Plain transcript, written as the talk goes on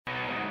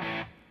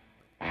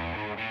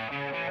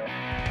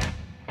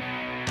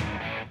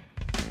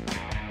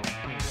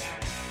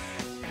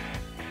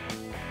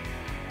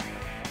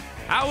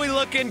How we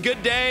looking?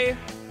 Good day.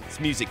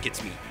 This music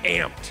gets me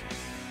amped.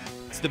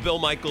 It's the Bill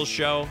Michaels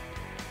Show,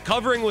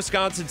 covering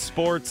Wisconsin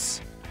sports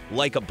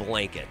like a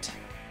blanket.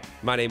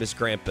 My name is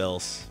Grant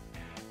Bills.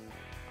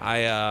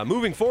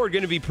 Moving forward,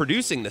 going to be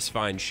producing this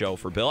fine show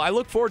for Bill. I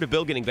look forward to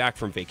Bill getting back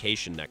from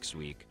vacation next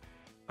week.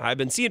 I've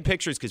been seeing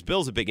pictures because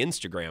Bill's a big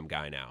Instagram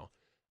guy now.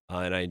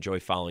 And I enjoy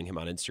following him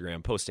on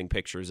Instagram, posting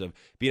pictures of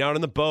being out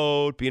on the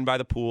boat, being by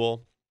the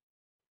pool.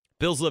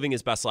 Bill's living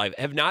his best life.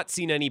 I have not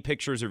seen any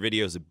pictures or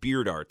videos of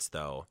beard arts,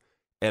 though.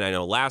 And I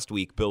know last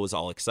week, Bill was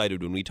all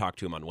excited when we talked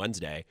to him on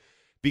Wednesday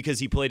because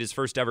he played his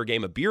first ever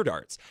game of beard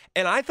arts.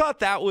 And I thought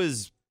that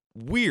was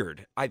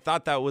weird. I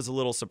thought that was a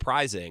little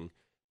surprising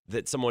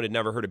that someone had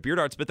never heard of beard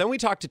arts. But then we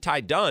talked to Ty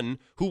Dunn,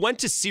 who went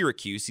to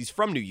Syracuse. He's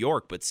from New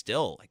York, but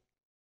still,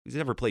 he's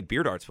never played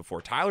beard arts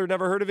before. Tyler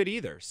never heard of it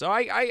either. So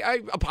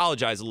I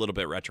apologize a little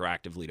bit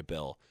retroactively to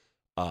Bill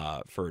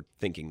for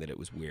thinking that it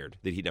was weird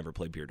that he'd never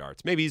played beard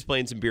arts. Maybe he's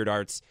playing some beard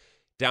arts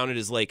down at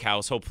his lake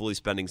house, hopefully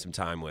spending some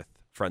time with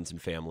friends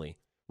and family,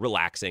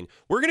 relaxing.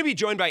 We're going to be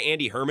joined by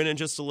Andy Herman in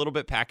just a little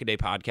bit, Pack a Day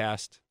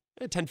podcast,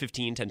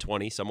 10:15,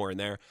 10:20, somewhere in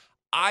there.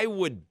 I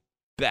would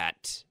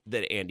bet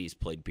that Andy's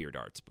played beard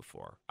arts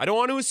before. I don't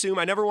want to assume.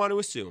 I never want to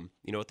assume.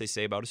 You know what they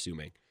say about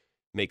assuming.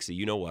 Makes a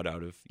you-know-what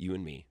out of you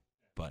and me.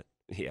 But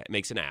yeah, it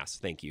makes an ass.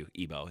 Thank you,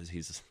 Ebo, as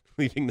he's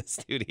leaving the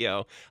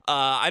studio.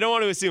 I don't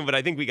want to assume, but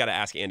I think we got to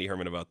ask Andy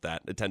Herman about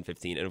that at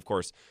 10:15. And, of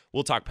course,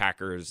 we'll talk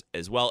Packers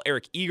as well.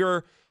 Eric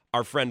Eager,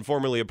 our friend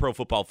formerly of Pro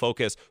Football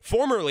Focus,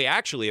 formerly,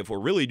 actually, if we're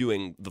really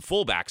doing the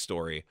full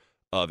backstory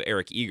of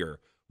Eric Eager,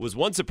 was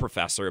once a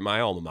professor at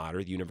my alma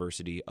mater, the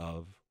University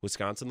of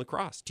Wisconsin-La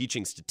Crosse,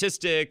 teaching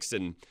statistics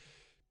and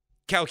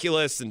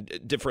calculus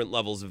and different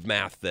levels of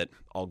math that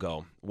all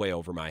go way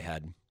over my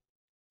head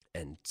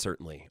and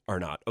certainly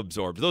are not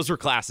absorbed. Those were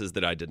classes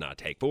that I did not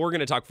take. But we're going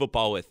to talk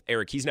football with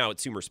Eric. He's now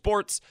at Sumer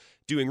Sports,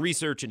 doing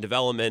research and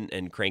development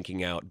and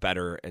cranking out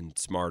better and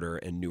smarter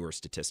and newer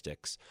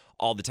statistics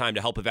all the time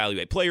to help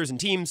evaluate players and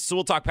teams. So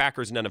we'll talk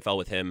Packers and NFL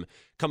with him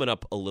coming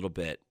up a little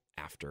bit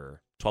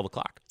after 12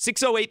 o'clock.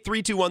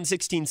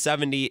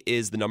 608-321-1670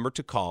 is the number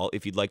to call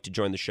if you'd like to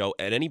join the show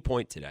at any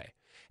point today.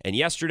 And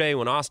yesterday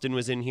when Austin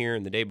was in here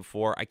and the day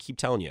before, I keep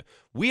telling you,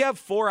 we have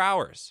 4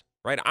 hours,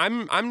 right?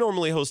 I'm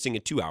normally hosting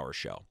a 2-hour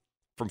show.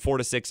 From 4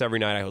 to 6 every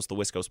night, I host the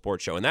Wisco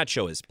Sports Show, and that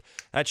show's,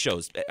 I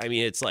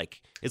mean, it's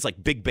like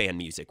big band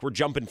music. We're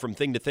jumping from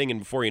thing to thing, and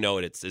before you know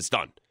it, it's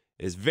done.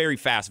 It's very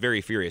fast, very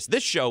furious.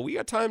 This show, we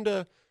got time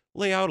to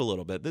lay out a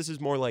little bit. This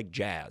is more like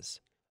jazz.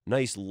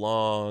 Nice,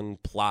 long,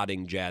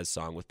 plodding jazz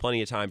song with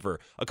plenty of time for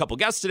a couple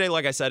guests today,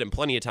 like I said, and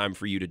plenty of time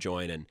for you to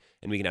join, and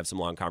we can have some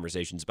long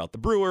conversations about the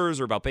Brewers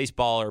or about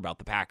baseball or about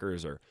the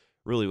Packers or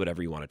really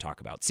whatever you want to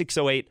talk about.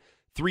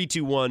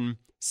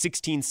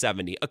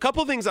 608-321-1670. A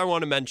couple things I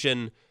want to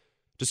mention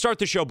to start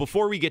the show,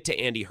 before we get to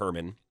Andy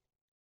Herman.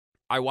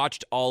 I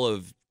watched all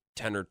of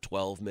 10 or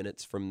 12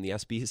 minutes from the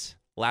ESPYs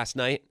last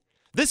night.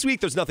 This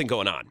week, there's nothing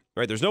going on,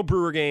 right? There's no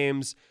Brewer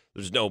games.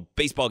 There's no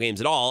baseball games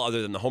at all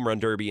other than the Home Run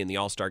Derby and the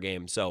All-Star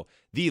Game. So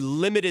the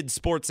limited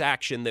sports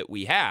action that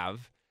we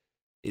have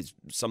is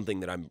something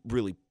that I'm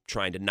really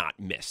trying to not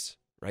miss,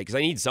 right? Because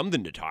I need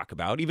something to talk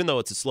about. Even though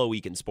it's a slow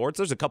week in sports,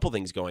 there's a couple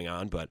things going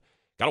on, but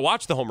got to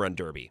watch the Home Run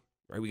Derby.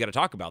 Right, we got to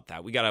talk about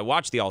that. We got to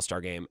watch the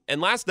All-Star Game.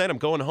 And last night, I'm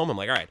going home. I'm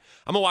like, all right,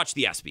 I'm going to watch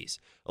the ESPYs.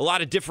 A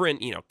lot of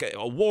different,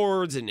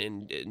 awards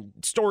and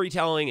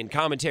storytelling and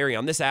commentary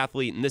on this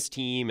athlete and this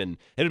team. And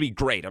it'll be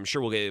great. I'm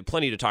sure we'll get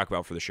plenty to talk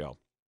about for the show.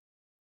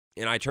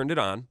 And I turned it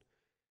on,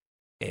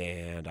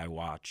 and I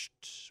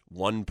watched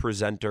one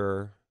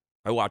presenter.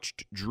 I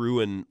watched Drew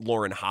and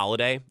Lauren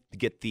Holiday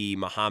get the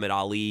Muhammad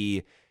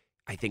Ali,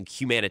 I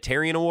think,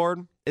 Humanitarian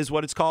Award is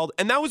what it's called.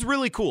 And that was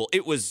really cool.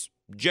 It was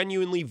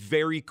genuinely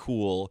very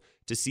cool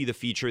to see the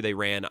feature they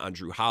ran on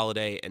Drew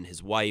Holiday and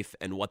his wife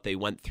and what they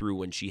went through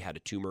when she had a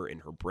tumor in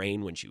her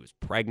brain when she was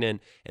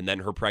pregnant, and then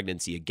her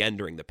pregnancy again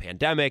during the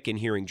pandemic, and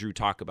hearing Drew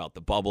talk about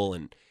the bubble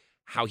and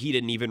how he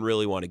didn't even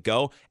really want to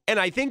go. And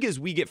I think as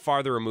we get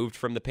farther removed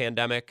from the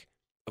pandemic,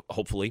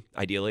 hopefully,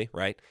 ideally,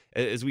 right,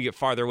 as we get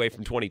farther away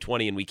from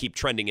 2020 and we keep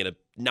trending in a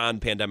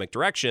non-pandemic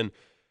direction,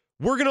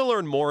 we're going to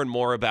learn more and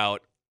more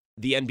about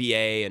the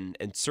NBA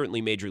and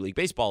certainly Major League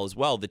Baseball as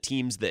well, the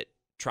teams that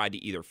tried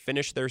to either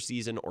finish their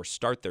season or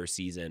start their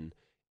season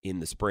in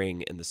the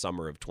spring and the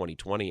summer of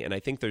 2020. And I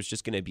think there's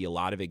just going to be a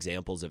lot of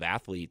examples of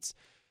athletes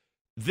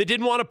that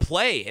didn't want to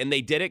play, and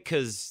they did it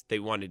because they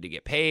wanted to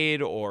get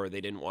paid or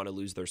they didn't want to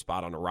lose their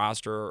spot on a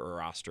roster or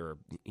roster,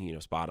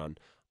 spot on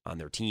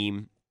their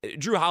team.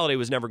 Drew Holiday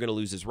was never going to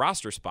lose his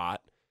roster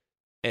spot.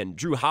 And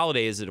Drew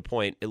Holiday is at a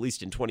point, at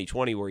least in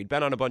 2020, where he'd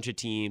been on a bunch of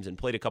teams and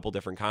played a couple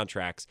different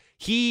contracts.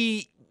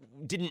 He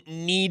didn't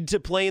need to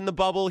play in the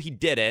bubble. He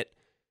did it.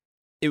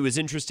 It was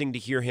interesting to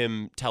hear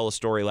him tell a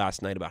story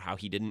last night about how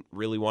he didn't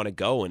really want to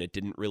go, and it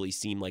didn't really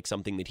seem like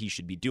something that he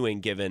should be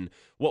doing given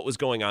what was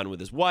going on with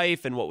his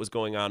wife and what was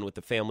going on with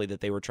the family that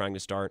they were trying to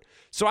start.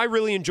 So I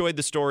really enjoyed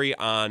the story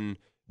on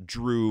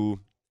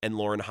Drew and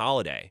Lauren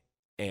Holiday.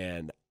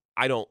 And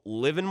I don't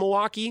live in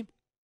Milwaukee.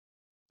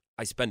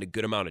 I spend a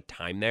good amount of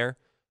time there.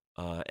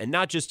 And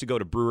not just to go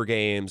to Brewer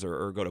games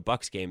or go to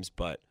Bucks games,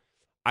 but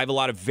I have a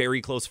lot of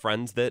very close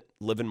friends that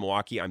live in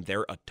Milwaukee. I'm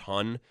there a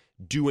ton,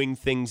 doing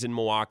things in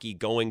Milwaukee,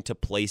 going to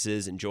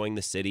places, enjoying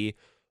the city.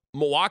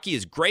 Milwaukee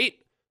is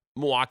great.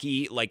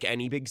 Milwaukee, like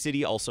any big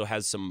city, also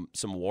has some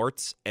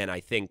warts. And I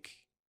think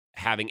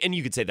and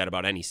you could say that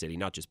about any city,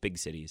 not just big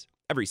cities.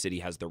 Every city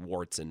has their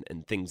warts and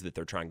things that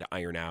they're trying to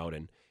iron out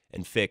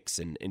and fix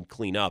and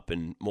clean up.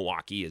 And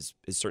Milwaukee is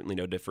certainly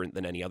no different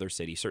than any other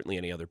city, certainly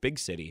any other big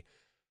city.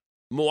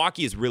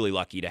 Milwaukee is really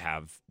lucky to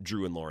have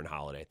Drew and Lauren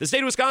Holiday. The state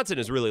of Wisconsin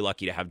is really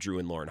lucky to have Drew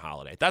and Lauren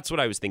Holiday. That's what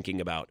I was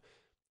thinking about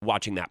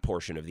watching that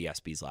portion of the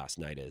ESPYs last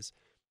night is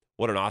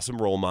what an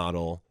awesome role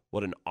model,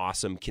 what an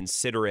awesome,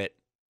 considerate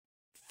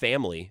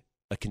family,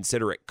 a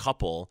considerate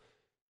couple,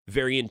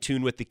 very in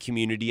tune with the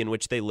community in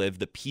which they live,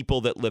 the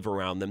people that live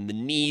around them, the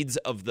needs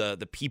of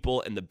the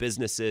people and the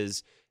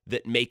businesses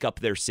that make up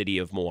their city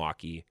of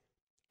Milwaukee.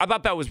 I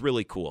thought that was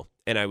really cool.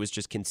 And I was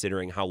just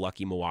considering how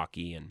lucky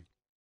Milwaukee and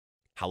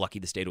how lucky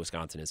the state of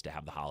Wisconsin is to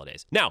have the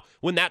holidays. Now,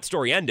 when that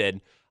story ended,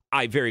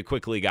 I very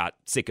quickly got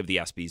sick of the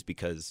ESPYs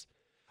because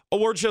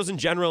award shows in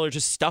general are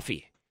just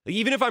stuffy. Like,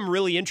 even if I'm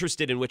really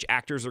interested in which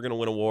actors are going to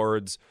win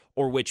awards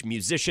or which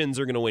musicians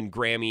are going to win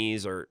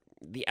Grammys or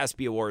the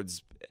ESPY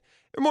Awards,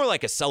 they're more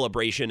like a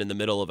celebration in the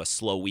middle of a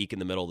slow week in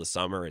the middle of the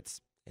summer. It's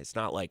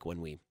not like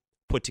when we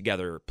put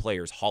together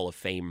players' Hall of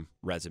Fame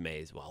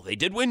resumes. Well, they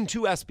did win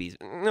 2 ESPYs.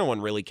 No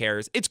one really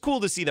cares. It's cool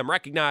to see them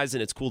recognized,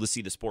 and it's cool to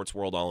see the sports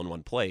world all in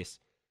one place.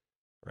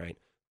 Right.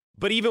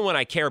 But even when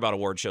I care about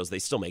award shows, they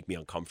still make me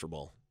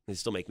uncomfortable. They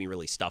still make me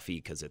really stuffy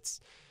because it's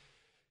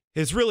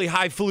really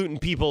highfalutin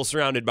people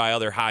surrounded by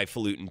other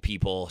highfalutin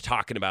people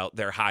talking about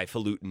their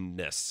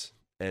highfalutenness.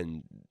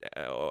 And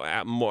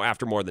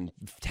after more than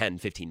 10,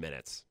 15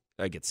 minutes,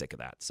 I get sick of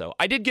that. So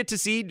I did get to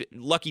see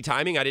lucky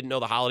timing. I didn't know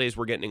the holidays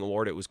were getting an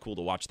award. It was cool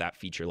to watch that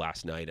feature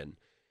last night.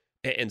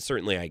 And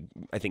certainly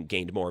I think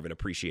gained more of an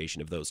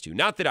appreciation of those two.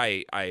 Not that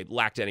I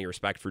lacked any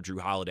respect for Drew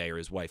Holiday or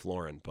his wife,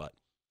 Lauren, but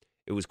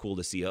it was cool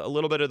to see a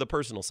little bit of the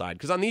personal side.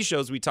 Because on these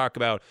shows, we talk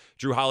about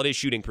Drew Holiday's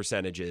shooting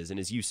percentages and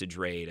his usage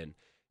rate and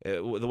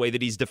the way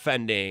that he's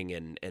defending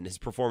and his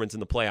performance in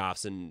the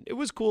playoffs. And it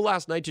was cool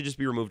last night to just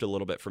be removed a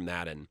little bit from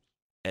that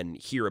and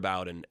hear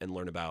about and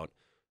learn about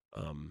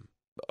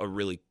a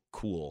really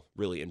cool,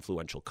 really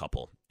influential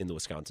couple in the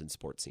Wisconsin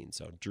sports scene.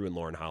 So Drew and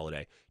Lauren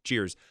Holiday,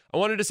 cheers. I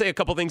wanted to say a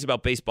couple things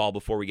about baseball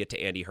before we get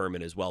to Andy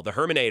Herman as well. The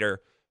Herminator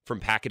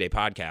from Pack-A-Day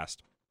Podcast.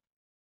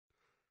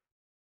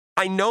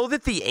 I know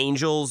that the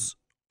Angels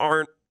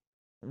aren't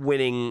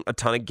winning a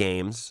ton of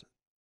games,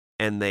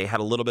 and they had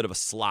a little bit of a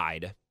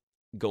slide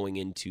going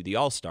into the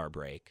All-Star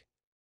break.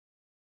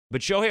 But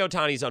Shohei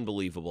Ohtani's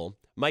unbelievable.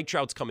 Mike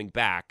Trout's coming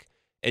back,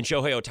 and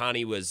Shohei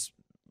Ohtani was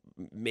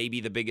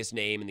maybe the biggest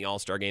name in the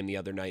All-Star game the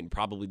other night and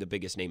probably the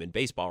biggest name in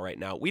baseball right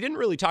now. We didn't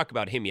really talk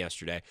about him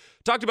yesterday.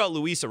 Talked about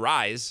Luis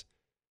Arraez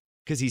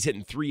because he's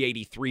hitting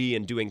 .383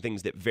 and doing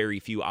things that very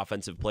few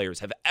offensive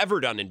players have ever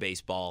done in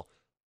baseball,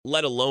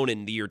 let alone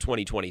in the year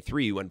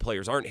 2023 when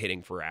players aren't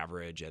hitting for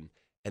average and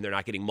they're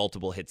not getting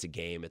multiple hits a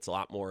game. It's a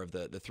lot more of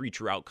the 3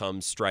 true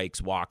outcomes,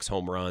 strikes, walks,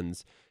 home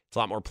runs. It's a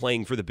lot more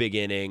playing for the big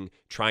inning,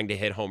 trying to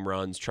hit home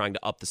runs, trying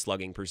to up the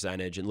slugging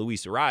percentage, and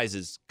Luis Arraez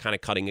is kind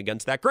of cutting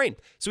against that grain.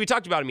 So we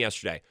talked about him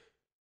yesterday.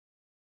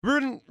 We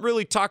didn't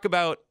really talk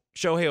about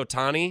Shohei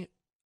Ohtani.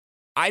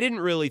 I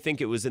didn't really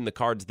think it was in the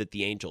cards that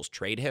the Angels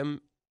trade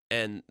him,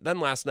 and then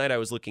last night I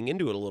was looking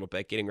into it a little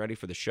bit, getting ready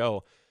for the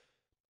show.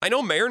 I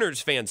know Mariners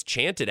fans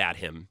chanted at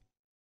him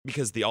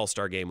because the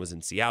All-Star game was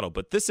in Seattle,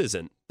 but this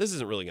isn't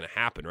really going to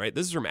happen, right?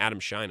 This is from Adam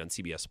Shine on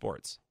CBS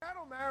Sports.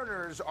 Seattle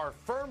Mariners are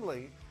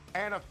firmly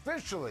and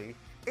officially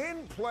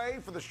in play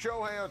for the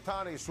Shohei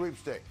Ohtani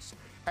sweepstakes.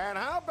 And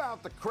how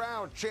about the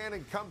crowd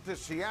chanting "Come to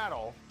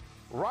Seattle"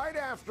 right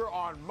after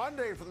on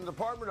Monday from the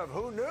Department of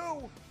Who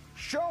Knew?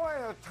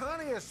 Shohei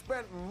Ohtani has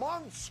spent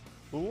months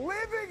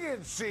living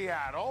in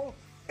Seattle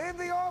in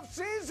the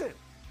offseason.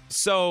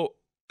 So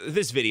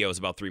this video is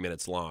about 3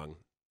 minutes long.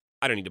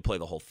 I don't need to play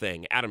the whole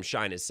thing. Adam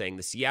Shine is saying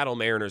the Seattle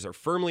Mariners are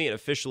firmly and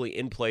officially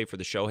in play for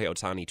the Shohei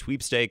Ohtani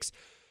sweepstakes.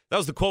 That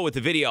was the quote with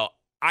the video.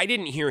 I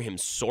didn't hear him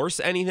source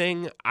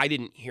anything. I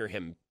didn't hear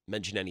him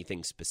mention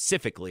anything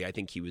specifically. I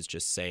think he was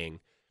just saying,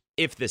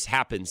 if this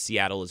happens,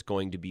 Seattle is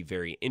going to be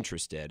very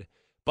interested.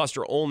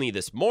 Buster Olney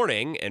this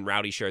morning, and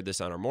Rowdy shared this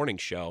on our morning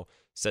show,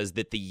 says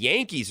that the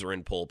Yankees are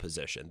in pole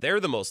position. They're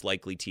the most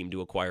likely team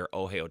to acquire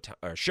Shohei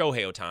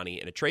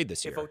Ohtani in a trade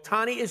this year. If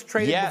Ohtani is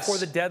traded before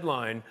the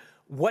deadline,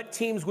 what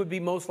teams would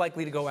be most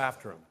likely to go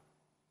after him?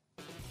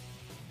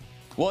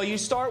 Well, you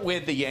start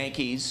with the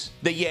Yankees,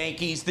 the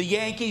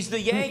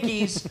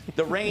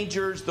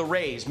Rangers, the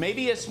Rays,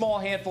 maybe a small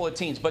handful of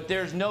teams, but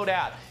there's no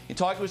doubt. You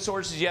talked with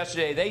sources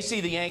yesterday, they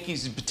see the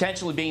Yankees as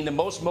potentially being the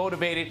most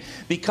motivated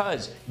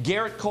because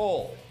Garrett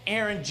Cole,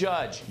 Aaron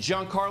Judge,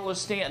 Giancarlo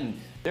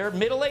Stanton, they're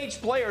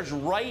middle-aged players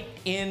right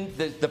in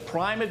the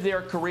prime of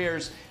their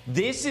careers.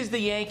 This is the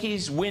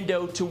Yankees'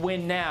 window to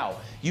win now.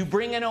 You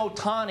bring in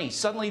Ohtani.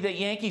 Suddenly the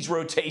Yankees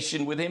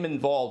rotation with him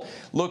involved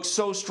looks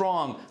so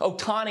strong.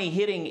 Ohtani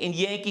hitting in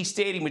Yankee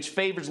Stadium, which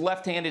favors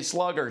left-handed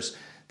sluggers.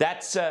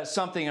 That's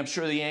something I'm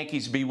sure the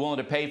Yankees would be willing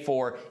to pay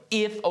for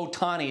if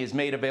Ohtani is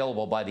made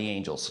available by the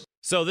Angels.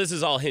 So this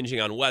is all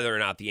hinging on whether or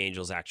not the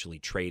Angels actually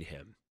trade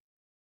him.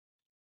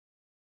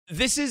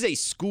 This is a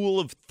school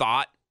of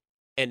thought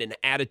and an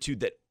attitude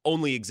that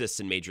only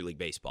exists in Major League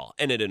Baseball,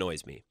 and it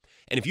annoys me.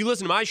 And if you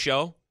listen to my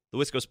show, the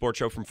Wisco Sports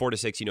Show from 4 to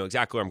 6, you know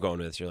exactly where I'm going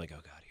with this. You're like,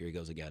 oh, God, here he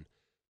goes again.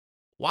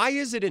 Why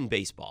is it in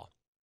baseball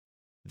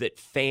that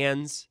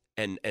fans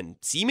and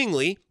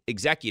seemingly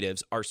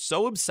executives are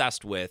so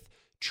obsessed with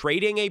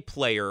trading a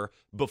player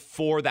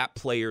before that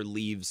player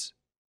leaves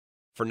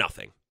for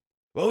nothing?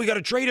 Well, we got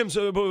to trade him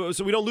so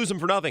we don't lose him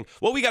for nothing.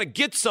 Well, we got to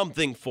get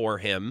something for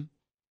him.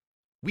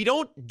 We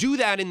don't do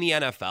that in the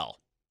NFL.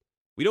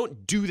 We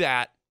don't do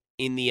that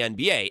in the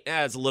NBA.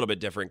 It's a little bit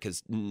different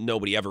because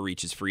nobody ever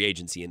reaches free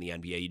agency in the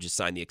NBA. You just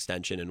sign the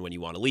extension, and when you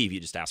want to leave, you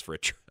just ask for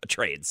a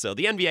trade. So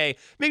the NBA,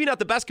 maybe not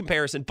the best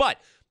comparison, but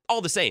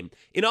all the same.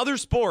 In other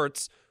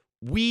sports,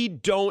 we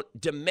don't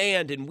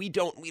demand and we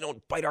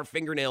don't bite our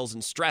fingernails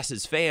and stress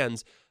as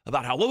fans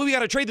about how, well, we got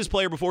to trade this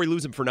player before we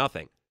lose him for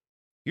nothing.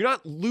 You're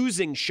not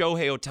losing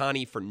Shohei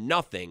Ohtani for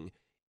nothing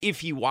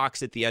if he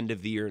walks at the end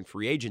of the year in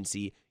free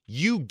agency.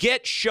 You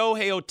get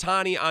Shohei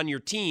Ohtani on your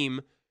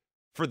team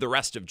for the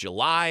rest of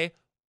July,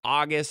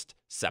 August,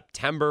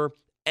 September,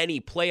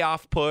 any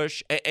playoff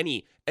push,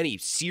 any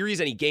series,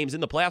 any games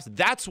in the playoffs.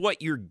 That's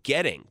what you're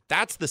getting.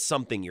 That's the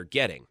something you're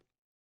getting.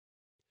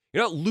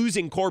 You're not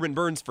losing Corbin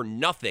Burnes for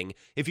nothing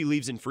if he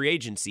leaves in free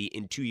agency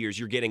in 2 years.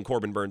 You're getting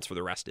Corbin Burnes for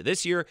the rest of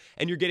this year,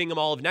 and you're getting him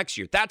all of next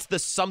year. That's the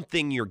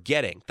something you're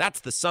getting.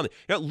 That's the something.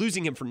 You're not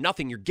losing him for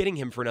nothing. You're getting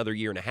him for another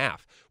year and a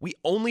half. We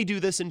only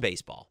do this in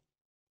baseball.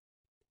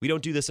 We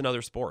don't do this in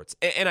other sports.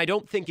 And I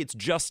don't think it's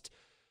just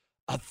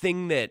a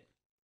thing that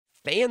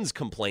fans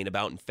complain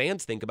about and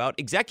fans think about.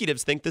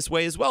 Executives think this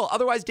way as well.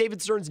 Otherwise,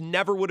 David Stearns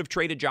never would have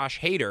traded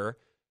Josh Hader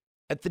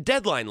at the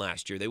deadline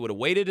last year. They would have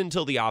waited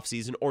until the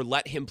offseason or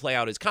let him play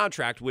out his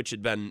contract, which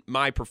had been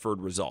my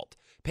preferred result.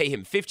 Pay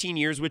him 15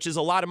 years, which is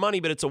a lot of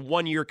money, but it's a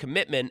 1-year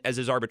commitment as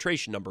his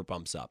arbitration number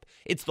bumps up.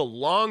 It's the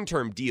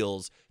long-term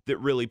deals that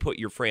really put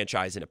your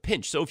franchise in a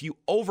pinch. So if you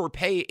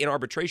overpay in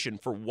arbitration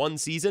for 1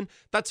 season,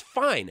 that's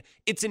fine.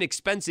 It's an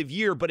expensive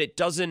year, but it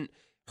doesn't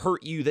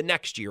hurt you the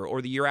next year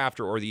or the year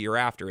after or the year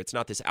after. It's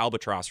not this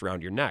albatross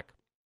around your neck.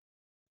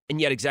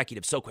 And yet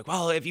executives so quick,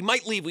 well, if he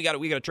might leave, we got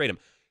to trade him.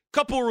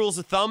 Couple rules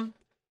of thumb.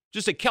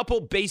 Just a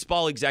couple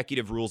baseball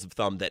executive rules of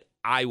thumb that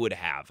I would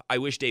have. I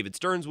wish David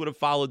Stearns would have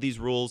followed these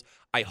rules.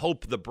 I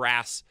hope the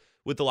brass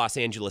with the Los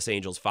Angeles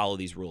Angels follow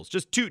these rules.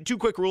 Just two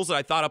quick rules that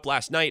I thought up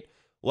last night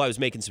while I was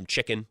making some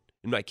chicken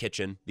in my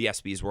kitchen. The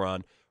ESPYs were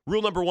on.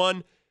 Rule number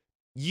 1,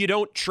 you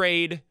don't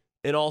trade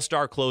an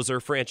all-star closer,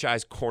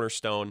 franchise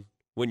cornerstone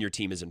when your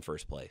team is in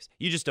first place.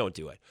 You just don't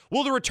do it.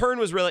 Well, the return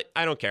was really,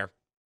 I don't care.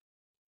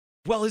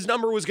 Well, his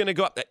number was going to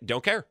go up.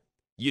 Don't care.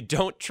 You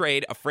don't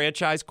trade a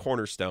franchise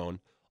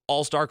cornerstone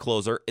all-star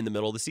closer in the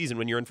middle of the season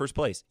when you're in first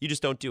place. You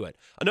just don't do it.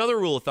 Another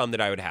rule of thumb that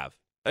I would have,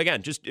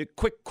 again, just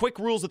quick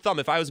rules of thumb.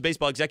 If I was a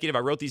baseball executive, I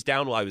wrote these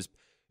down while I was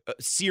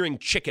searing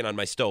chicken on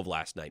my stove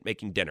last night,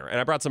 making dinner. And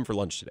I brought some for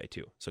lunch today,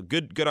 too. So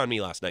good on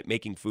me last night,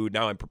 making food.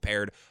 Now I'm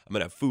prepared. I'm going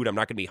to have food. I'm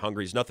not going to be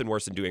hungry. There's nothing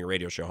worse than doing a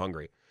radio show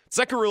hungry.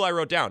 Second rule I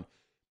wrote down,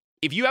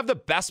 if you have the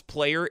best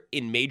player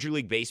in Major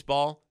League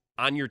Baseball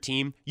on your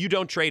team, you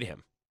don't trade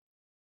him.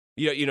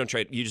 You don't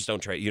trade. You just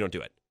don't trade. You don't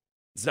do it.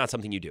 It's not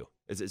something you do.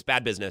 It's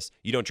bad business.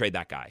 You don't trade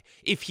that guy.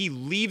 If he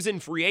leaves in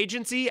free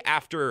agency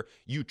after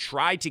you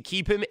tried to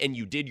keep him and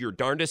you did your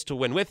darndest to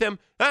win with him,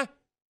 that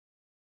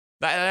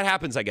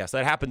happens, I guess.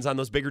 That happens on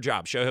those bigger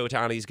jobs. Shohei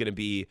Ohtani is going to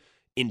be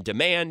in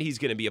demand. He's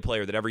going to be a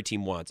player that every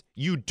team wants.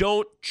 You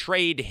don't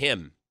trade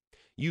him.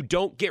 You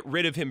don't get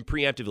rid of him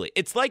preemptively.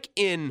 It's like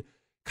in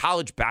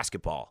college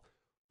basketball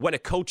when a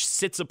coach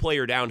sits a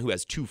player down who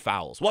has 2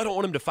 fouls. Well, I don't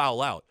want him to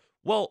foul out.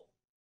 Well,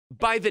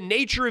 by the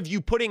nature of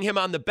you putting him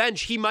on the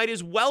bench, he might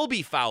as well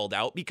be fouled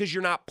out because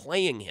you're not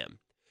playing him.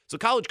 So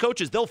college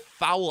coaches, they'll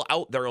foul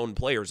out their own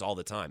players all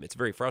the time. It's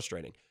very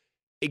frustrating.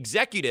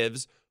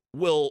 Executives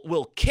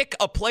will kick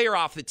a player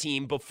off the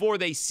team before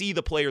they see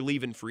the player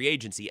leave in free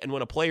agency. And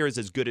when a player is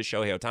as good as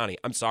Shohei Ohtani,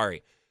 I'm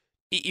sorry.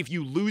 If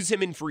you lose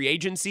him in free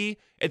agency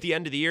at the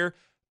end of the year,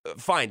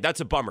 fine, that's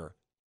a bummer.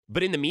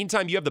 But in the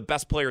meantime, you have the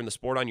best player in the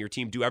sport on your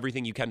team. Do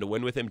everything you can to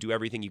win with him. Do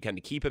everything you can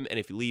to keep him. And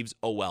if he leaves,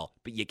 oh well.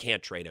 But you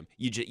can't trade him.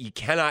 You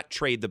cannot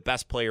trade the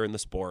best player in the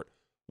sport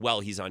while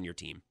he's on your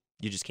team.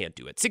 You just can't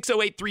do it.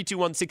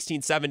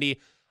 608-321-1670.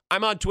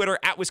 I'm on Twitter,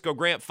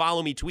 @WiscoGrant.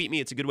 Follow me, tweet me.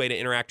 It's a good way to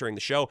interact during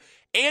the show.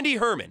 Andy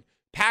Herman,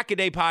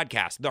 Pack-A-Day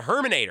Podcast, The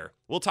Herminator.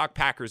 We'll talk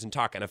Packers and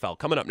talk NFL.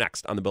 Coming up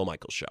next on The Bill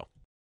Michaels Show.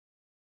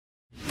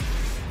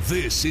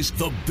 This is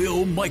The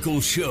Bill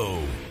Michaels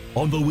Show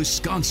on the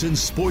Wisconsin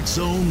Sports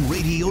Zone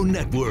Radio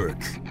Network.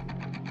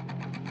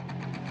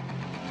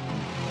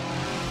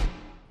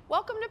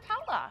 Welcome to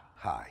Pella.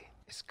 Hi,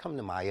 it's come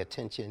to my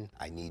attention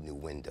I need new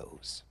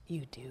windows.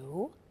 You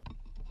do?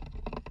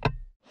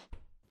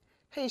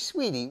 Hey,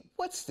 sweetie,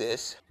 what's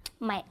this?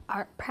 My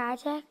art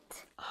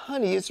project.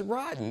 Honey, it's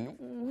rotten.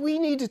 We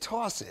need to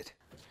toss it.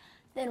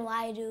 Then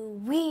why do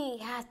we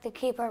have to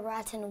keep our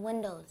rotten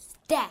windows,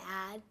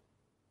 Dad?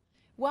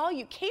 Well,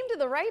 you came to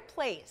the right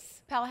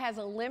place. Pell has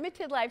a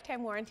limited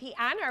lifetime warranty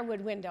on our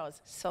wood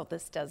windows, so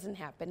this doesn't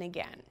happen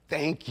again.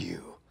 Thank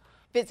you.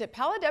 Visit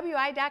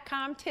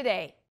PellaWI.com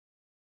today.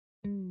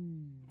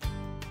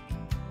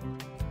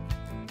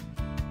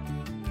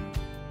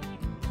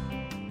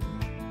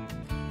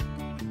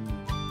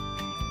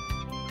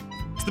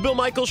 It's the Bill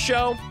Michaels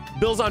Show.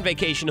 Bill's on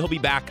vacation. He'll be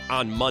back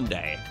on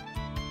Monday.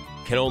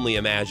 Can only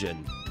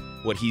imagine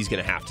what he's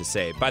going to have to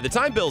say. By the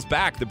time Bill's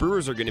back, the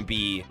Brewers are going to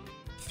be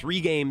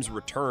 3 games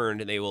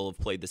returned, and they will have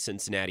played the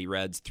Cincinnati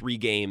Reds 3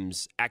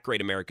 games at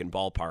Great American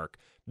Ballpark.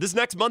 This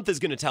next month is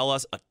going to tell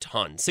us a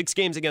ton. 6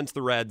 games against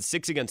the Reds,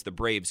 6 against the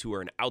Braves, who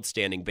are an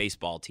outstanding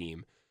baseball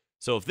team.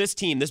 So if this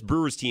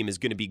Brewers team is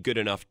going to be good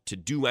enough to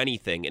do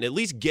anything and at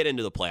least get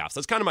into the playoffs,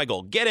 that's kind of my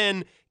goal. Get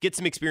in, get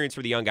some experience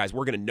for the young guys.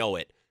 We're going to know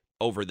it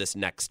over this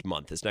next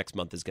month. This next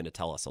month is going to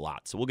tell us a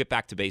lot. So we'll get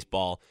back to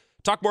baseball,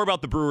 talk more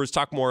about the Brewers,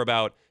 talk more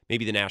about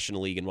maybe the National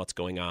League and what's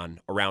going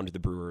on around the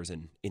Brewers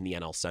and in the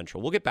NL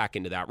Central. We'll get back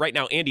into that. Right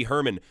now, Andy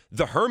Herman,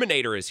 the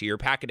Herminator, is here,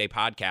 Pack-A-Day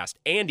Podcast.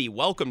 Andy,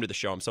 welcome to the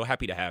show. I'm so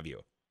happy to have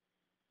you.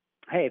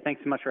 Hey,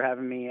 thanks so much for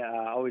having me.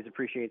 Always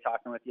appreciate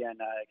talking with you and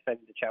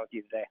excited to chat with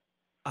you today.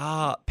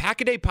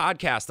 Pack-A-Day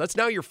Podcast, that's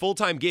now your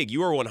full-time gig.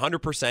 You are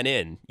 100%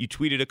 in. You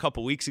tweeted a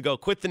couple weeks ago,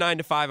 quit the 9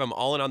 to 5, I'm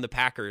all in on the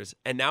Packers.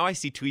 And now I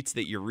see tweets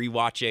that you're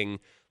rewatching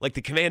like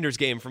the Commanders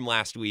game from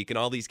last week and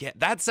all these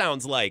that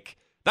sounds like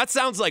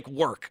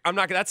work.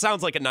 That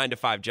sounds like a 9 to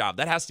 5 job.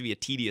 That has to be a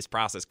tedious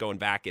process going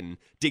back and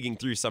digging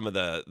through some of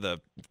the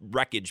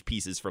wreckage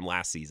pieces from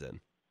last season.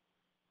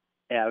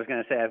 Yeah, I was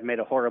going to say I've made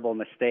a horrible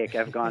mistake.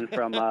 I've gone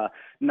from a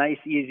nice,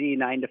 easy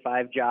 9 to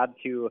 5 job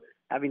to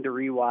having to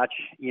rewatch,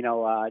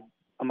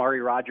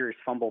 Amari Rogers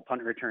fumble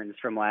punt returns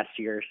from last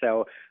year.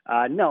 So,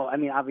 no, I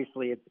mean,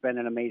 obviously it's been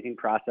an amazing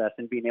process,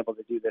 and being able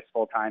to do this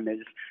full time is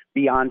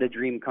beyond a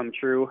dream come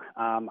true.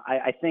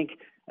 I think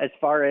as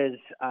far as,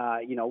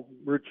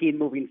 routine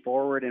moving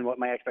forward and what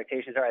my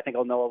expectations are, I think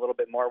I'll know a little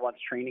bit more once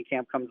training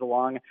camp comes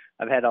along.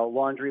 I've had a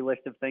laundry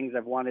list of things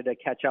I've wanted to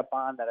catch up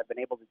on that I've been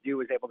able to do.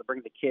 Was able to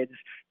bring the kids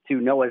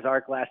to Noah's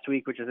Ark last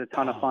week, which is a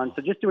ton of fun.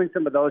 So just doing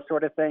some of those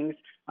sort of things.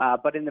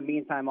 But in the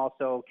meantime,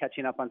 also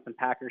catching up on some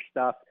Packers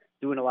stuff,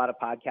 doing a lot of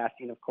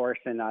podcasting, of course,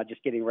 and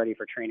just getting ready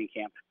for training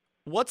camp.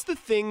 What's the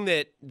thing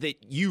that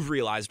you've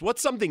realized?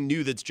 What's something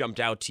new that's jumped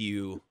out to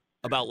you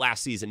about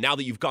last season now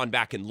that you've gone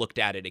back and looked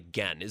at it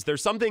again? Is there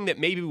something that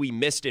maybe we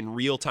missed in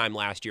real time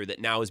last year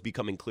that now is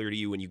becoming clear to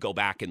you when you go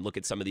back and look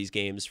at some of these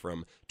games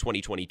from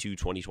 2022,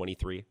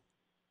 2023?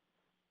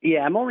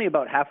 Yeah, I'm only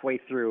about halfway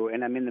through,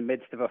 and I'm in the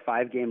midst of a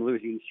 5-game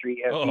losing streak,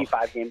 at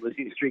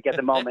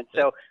the moment.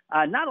 So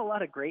not a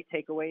lot of great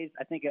takeaways.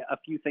 I think a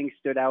few things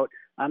stood out.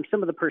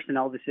 Some of the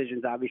personnel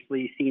decisions,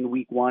 obviously, seen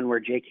week 1 where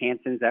Jake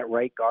Hansen's at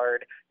right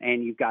guard,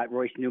 and you've got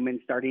Royce Newman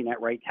starting at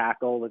right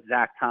tackle with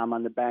Zach Tom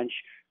on the bench.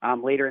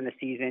 Later in the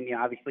season,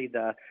 obviously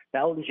the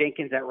Elton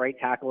Jenkins at right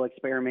tackle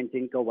experiment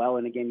didn't go well.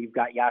 And again, you've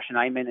got Yashin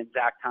Ayman and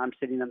Zach Tom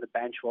sitting on the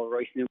bench while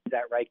Royce Newman's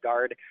at right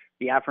guard.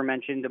 The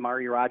aforementioned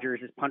Amari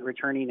Rogers is punt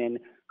returning, and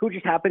who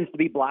just happens to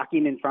be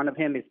blocking in front of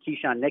him is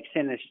Keyshawn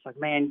Nixon. It's just like,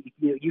 man,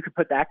 you could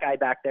put that guy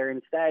back there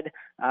instead,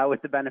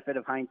 with the benefit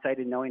of hindsight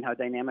and knowing how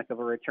dynamic of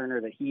a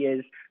returner that he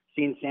is.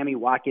 Seeing Sammy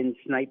Watkins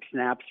snipe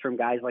snaps from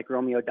guys like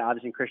Romeo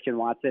Doubs and Christian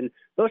Watson.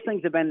 Those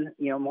things have been,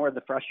 more of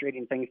the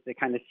frustrating things to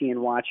kind of see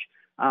and watch.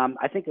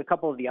 I think a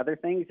couple of the other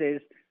things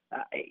is,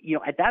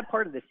 at that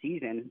part of the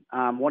season,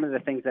 one of the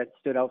things that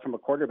stood out from a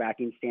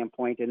quarterbacking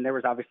standpoint, and there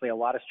was obviously a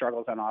lot of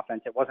struggles on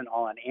offense. It wasn't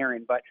all on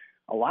Aaron, but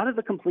a lot of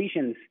the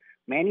completions,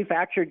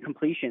 manufactured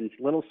completions,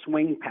 little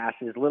swing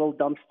passes, little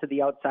dumps to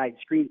the outside,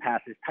 screen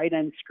passes, tight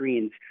end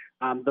screens,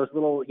 those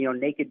little,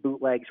 naked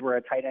bootlegs where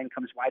a tight end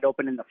comes wide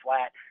open in the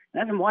flat.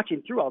 And as I'm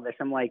watching through all this,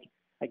 I'm like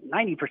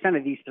 90%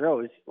 of these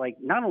throws,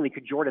 not only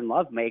could Jordan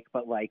Love make,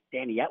 but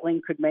Danny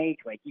Etling could make.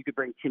 You could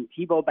bring Tim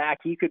Tebow back,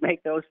 he could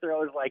make those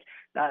throws.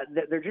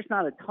 They're just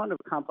not a ton of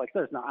complex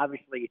throws. Now,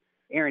 obviously,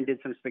 Aaron did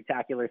some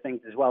spectacular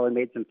things as well and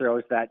made some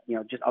throws that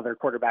just other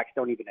quarterbacks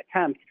don't even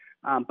attempt.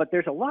 But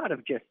there's a lot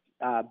of just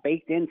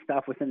baked in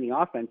stuff within the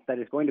offense that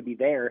is going to be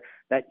there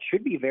that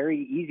should be very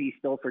easy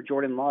still for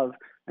Jordan Love.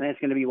 And it's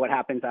going to be what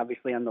happens,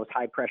 obviously, on those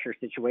high-pressure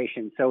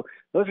situations. So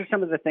those are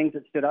some of the things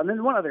that stood out. And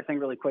then one other thing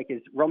really quick is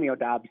Romeo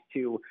Doubs,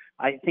 too.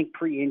 I think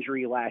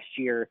pre-injury last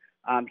year,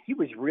 he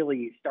was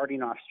really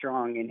starting off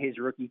strong in his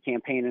rookie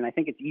campaign. And I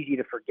think it's easy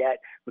to forget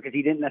because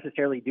he didn't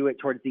necessarily do it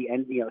towards the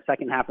end,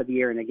 second half of the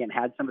year, and, again,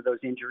 had some of those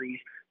injuries.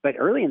 But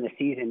early in the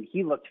season,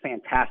 he looked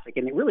fantastic.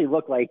 And it really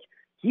looked like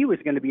he was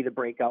going to be the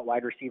breakout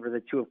wide receiver.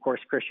 The two, of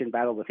course, Christian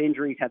battled with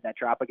injuries, had that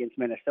drop against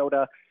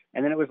Minnesota.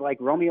 And then it was like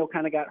Romeo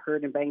kind of got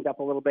hurt and banged up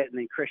a little bit, and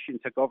then Christian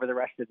took over the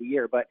rest of the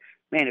year. But,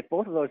 man, if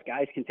both of those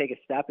guys can take a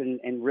step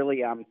and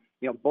really,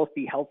 both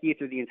be healthy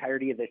through the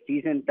entirety of the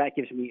season, that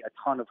gives me a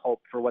ton of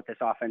hope for what this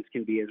offense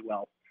can be as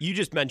well. You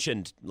just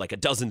mentioned a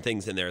dozen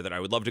things in there that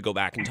I would love to go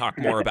back and talk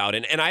more about.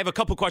 And I have a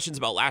couple questions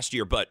about last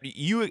year, but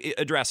you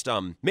addressed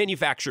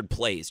manufactured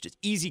plays, just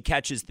easy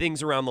catches,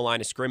 things around the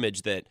line of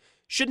scrimmage that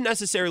shouldn't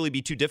necessarily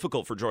be too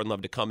difficult for Jordan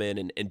Love to come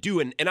in and do.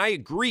 And I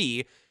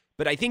agree,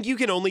 but I think you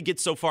can only get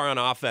so far on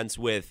offense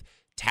with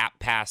tap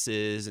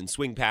passes and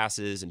swing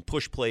passes and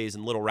push plays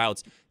and little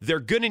routes. They're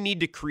going to need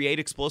to create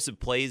explosive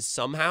plays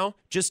somehow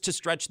just to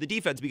stretch the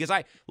defense, because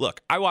I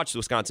watched the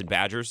Wisconsin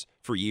Badgers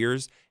for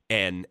years,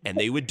 and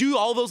they would do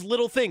all those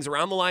little things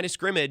around the line of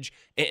scrimmage,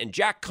 and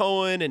Jack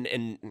Cohen,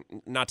 and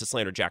not to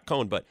slander Jack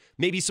Cohen, but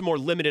maybe some more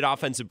limited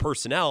offensive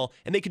personnel,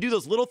 and they could do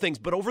those little things,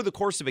 but over the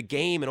course of a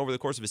game and over the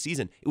course of a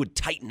season, it would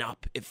tighten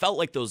up. It felt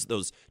like those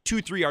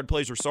 2-3 yard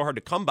plays were so hard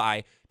to come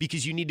by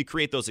because you need to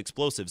create those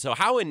explosives. So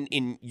how,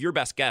 in your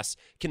best guess,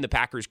 can the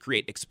Packers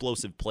create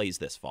explosive plays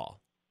this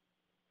fall?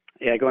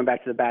 Yeah, going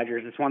back to the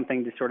Badgers, it's one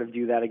thing to sort of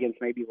do that against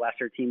maybe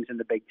lesser teams in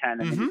the Big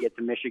Ten, and then you get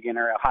to Michigan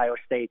or Ohio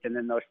State, and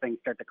then those things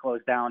start to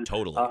close down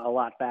a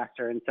lot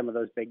faster in some of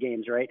those big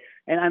games, right?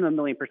 And I'm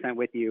 1,000,000%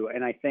 with you,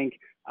 and I think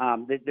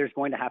that there's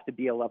going to have to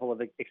be a level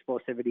of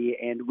explosivity,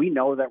 and we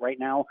know that right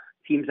now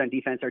teams on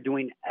defense are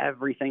doing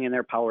everything in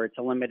their power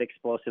to limit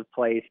explosive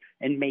plays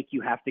and make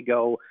you have to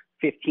go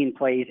 15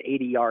 plays,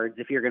 80 yards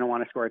if you're going to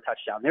want to score a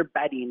touchdown. They're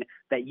betting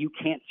that you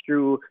can't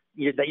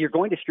that you're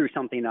going to screw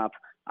something up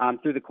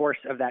through the course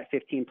of that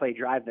 15-play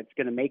drive that's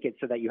going to make it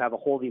so that you have a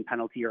holding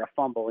penalty or a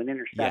fumble, an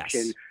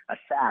interception, a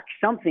sack,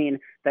 something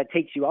that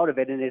takes you out of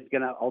it and is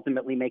going to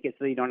ultimately make it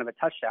so you don't have a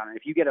touchdown. And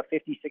if you get a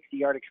 50,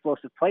 60-yard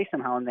explosive play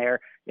somehow in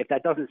there, if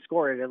that doesn't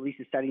score it, at least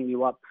it's setting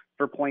you up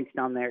for points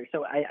down there.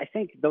 So I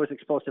think those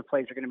explosive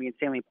plays are going to be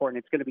insanely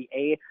important. It's going to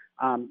be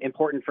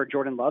important for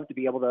Jordan Love to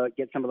be able to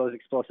get some of those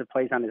explosive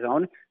plays on his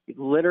own. He's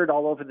littered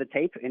all over the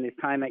tape in his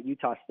time at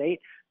Utah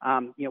State.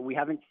 We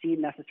haven't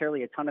seen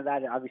necessarily a ton of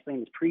that, obviously, in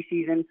his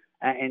preseason.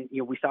 And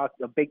we saw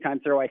a big-time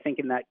throw, I think,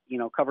 in that,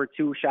 cover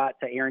 2 shot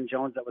to Aaron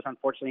Jones that was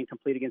unfortunately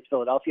incomplete against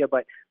Philadelphia.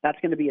 But that's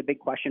going to be a big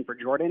question for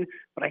Jordan.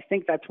 But I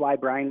think that's why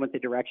Brian went the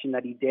direction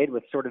that he did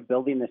with sort of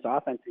building this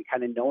offense and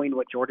kind of knowing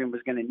what Jordan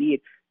was going to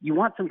need. You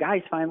want some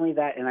guys finally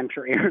that, and I'm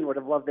sure Aaron would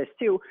have loved this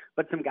too,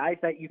 but some guys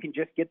that you can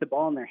just get the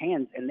ball in their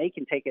hands and they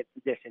can take it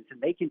the distance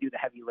and they can do the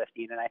heavy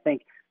lifting. And I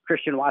think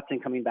Christian Watson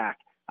coming back,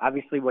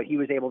 obviously what he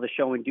was able to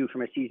show and do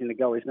from a season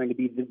ago is going to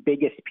be the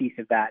biggest piece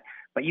of that.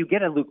 But you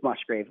get a Luke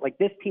Musgrave. Like,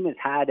 this team has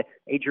had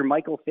a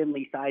Jermichael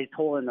Finley-sized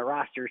hole in the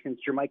roster since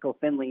Jermichael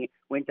Finley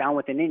went down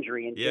with an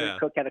injury. And James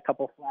Cook had a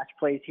couple flash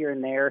plays here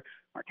and there.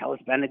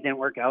 Martellus Bennett didn't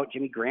work out.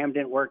 Jimmy Graham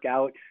didn't work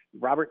out.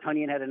 Robert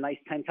Tonyan had a nice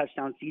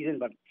 10-touchdown season,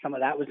 but some of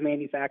that was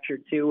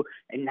manufactured too.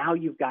 And now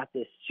you've got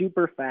this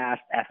super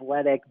fast,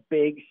 athletic,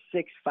 big,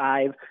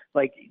 6'5".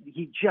 Like,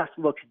 he just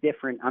looks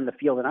different on the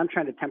field. And I'm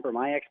trying to temper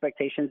my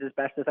expectations as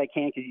best as I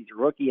can because he's a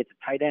rookie. It's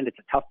a tight end. It's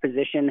a tough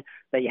position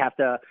that you have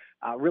to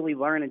really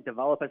learn and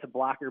develop as a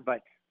blocker.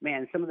 But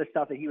man, some of the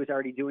stuff that he was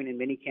already doing in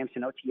mini camps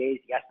and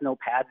OTAs, yes, no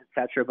pads,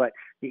 etc. But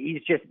he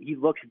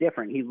looks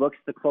different. He looks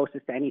the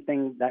closest to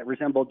anything that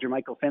resembled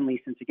Jermichael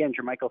Finley since, again,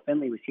 Jermichael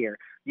Finley was here.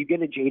 You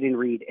get a Jaden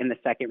Reed in the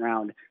second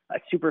round, a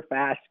super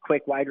fast,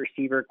 quick wide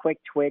receiver, quick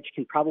twitch,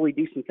 can probably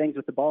do some things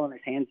with the ball in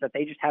his hands that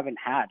they just haven't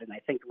had. And I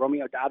think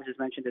Romeo Doubs, as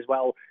mentioned as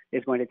well,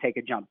 is going to take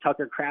a jump.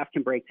 Tucker Kraft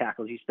can break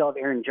tackles. You still have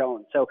Aaron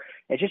Jones. So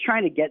it's just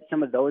trying to get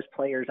some of those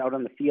players out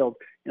on the field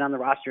and on the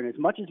roster. And as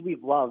much as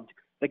we've loved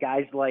the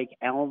guys like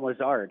Alan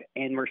Lazard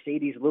and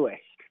Mercedes Lewis,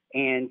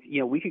 and,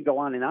 we could go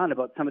on and on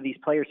about some of these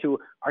players who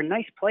are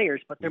nice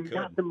players, but they're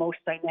not the most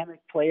dynamic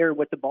player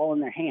with the ball in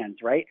their hands,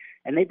 right?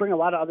 And they bring a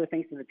lot of other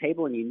things to the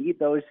table, and you need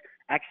those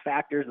X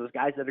factors, those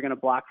guys that are going to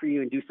block for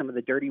you and do some of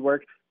the dirty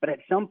work. But at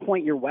some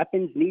point, your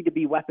weapons need to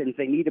be weapons.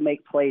 They need to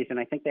make plays, and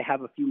I think they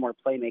have a few more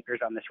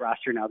playmakers on this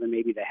roster now than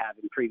maybe they have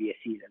in previous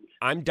seasons.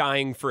 I'm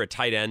dying for a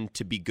tight end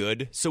to be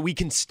good so we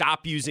can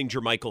stop using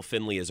Jermichael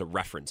Finley as a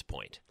reference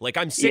point. Like,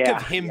 I'm sick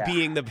of him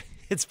being the...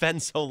 It's been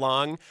so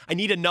long. I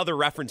need another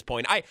reference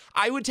point.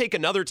 I would take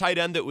another tight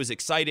end that was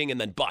exciting and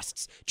then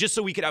busts, just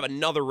so we could have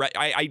another.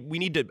 We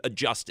need to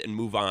adjust and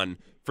move on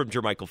from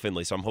Jermichael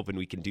Finley, so I'm hoping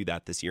we can do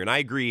that this year. And I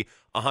agree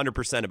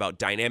 100% about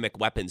dynamic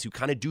weapons who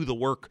kind of do the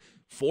work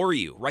for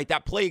you, right?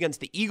 That play against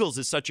the Eagles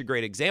is such a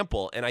great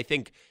example. And I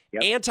think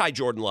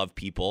anti-Jordan Love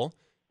people,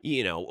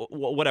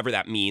 whatever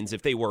that means,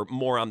 if they were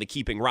more on the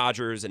keeping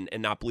Rodgers and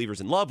not believers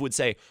in Love, would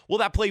say, well,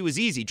 that play was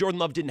easy. Jordan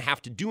Love didn't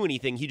have to do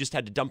anything. He just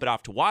had to dump it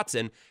off to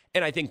Watson.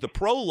 And I think the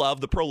pro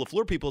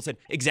LaFleur people said,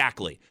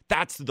 exactly.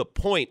 That's the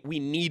point. We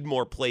need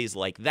more plays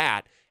like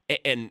that.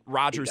 And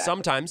Rodgers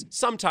sometimes,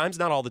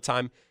 not all the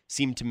time,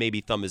 seemed to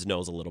maybe thumb his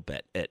nose a little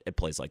bit at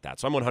plays like that.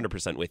 So I'm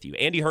 100% with you.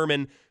 Andy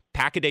Herman,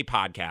 Pack-A-Day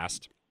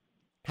Podcast.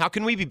 How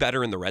can we be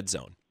better in the red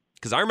zone?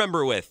 Because I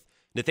remember with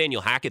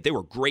Nathaniel Hackett, they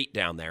were great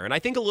down there. And I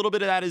think a little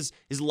bit of that is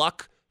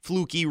luck,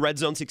 fluky, red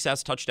zone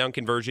success, touchdown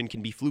conversion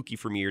can be fluky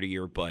from year to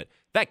year, but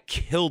that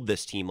killed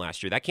this team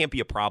last year. That can't be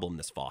a problem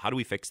this fall. How do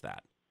we fix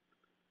that?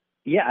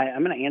 Yeah,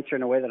 I'm going to answer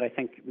in a way that I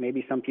think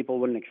maybe some people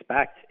wouldn't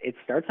expect. It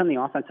starts on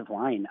the offensive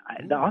line.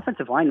 The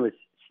offensive line was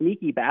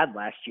sneaky bad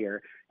last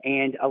year,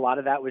 and a lot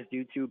of that was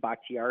due to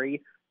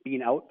Bakhtiari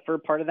being out for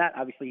part of that.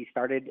 Obviously, he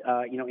started,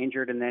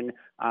 injured, and then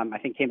I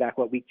think came back,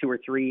 week 2 or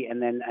 3,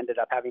 and then ended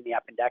up having the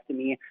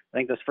appendectomy. I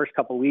think those first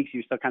couple of weeks, he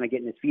was still kind of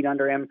getting his feet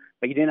under him,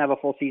 but he didn't have a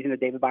full season of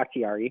David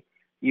Bakhtiari.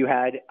 You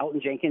had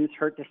Elton Jenkins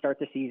hurt to start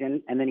the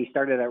season, and then he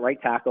started at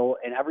right tackle,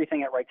 and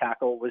everything at right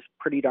tackle was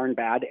pretty darn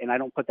bad. And I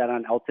don't put that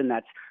on Elton.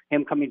 That's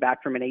him coming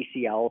back from an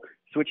ACL,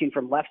 switching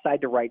from left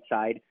side to right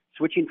side,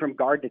 switching from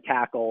guard to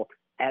tackle,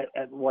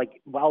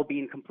 while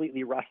being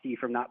completely rusty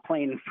from not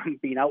playing, from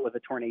being out with a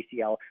torn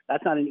ACL.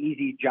 That's not an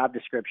easy job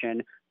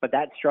description, but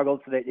that struggled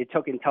so that it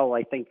took until,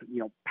 I think,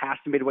 past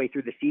midway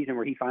through the season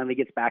where he finally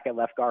gets back at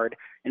left guard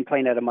and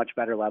playing at a much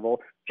better level.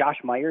 Josh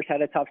Myers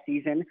had a tough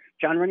season.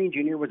 John Running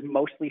Jr. was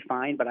mostly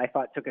fine, but I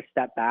thought took a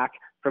step back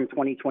from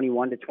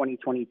 2021 to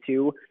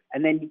 2022.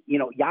 And then,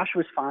 Yash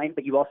was fine,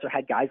 but you also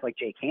had guys like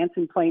Jake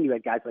Hansen playing. You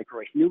had guys like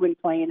Royce Newman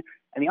playing.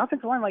 And the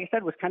offensive line, like I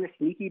said, was kind of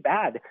sneaky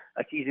bad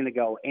a season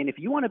ago. And if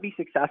you want to be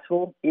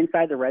successful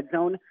inside the red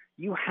zone,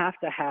 you have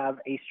to have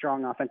a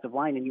strong offensive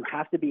line, and you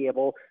have to be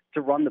able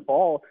to run the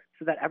ball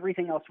so that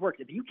everything else works.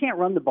 If you can't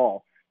run the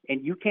ball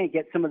and you can't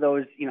get some of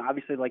those,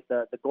 obviously like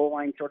the goal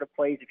line sort of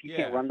plays, if you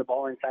can't run the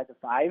ball inside the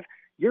 5,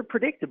 you're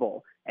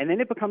predictable. And then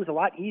it becomes a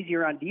lot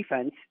easier on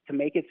defense to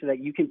make it so that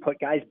you can put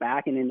guys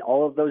back and in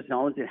all of those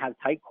zones and have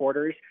tight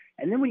quarters.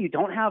 And then when you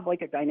don't have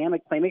like a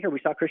dynamic playmaker, we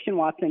saw Christian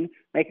Watson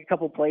make a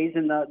couple plays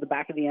in the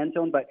back of the end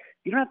zone, but if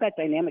you don't have that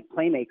dynamic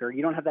playmaker,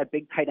 you don't have that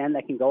big tight end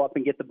that can go up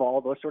and get the ball,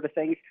 those sort of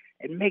things,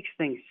 it makes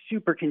things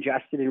super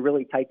congested and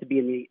really tight to be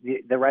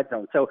in the red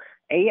zone. So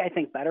I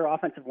think better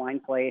offensive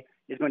line play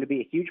is going to be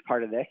a huge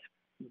part of this.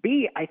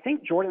 B, I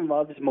think Jordan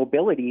Love's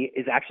mobility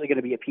is actually going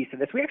to be a piece of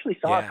this. We actually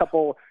saw a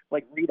couple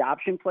like read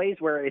option plays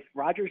where if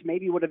Rodgers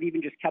maybe would have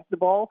even just kept the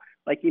ball,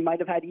 like he might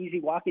have had easy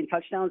walk-in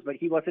touchdowns, but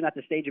he wasn't at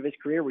the stage of his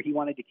career where he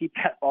wanted to keep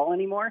that ball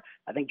anymore.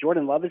 I think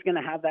Jordan Love is going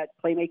to have that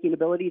playmaking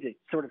ability to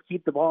sort of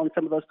keep the ball in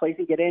some of those plays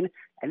and get in.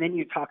 And then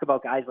you talk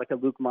about guys like a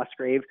Luke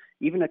Musgrave,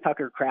 even a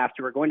Tucker Kraft,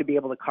 who are going to be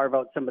able to carve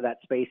out some of that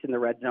space in the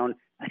red zone.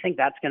 I think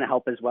that's going to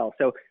help as well.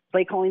 So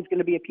play calling is going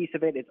to be a piece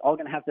of it. It's all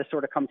going to have to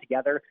sort of come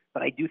together,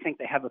 but I do think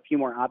they have a few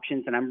more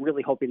options, and I'm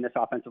really hoping this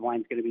offensive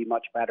line is going to be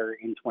much better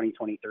in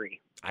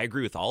 2023. I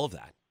agree with all of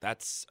that.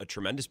 That's a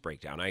tremendous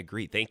breakdown. I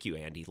agree. Thank you,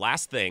 Andy.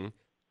 Last thing,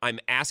 I'm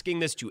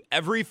asking this to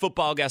every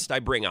football guest I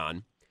bring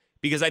on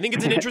because I think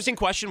it's an interesting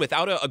question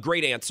without a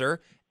great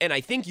answer, and I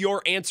think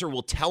your answer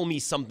will tell me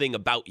something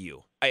about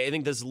you. I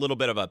think this is a little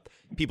bit of a,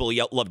 people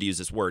love to use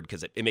this word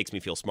because it makes me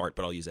feel smart,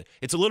 but I'll use it.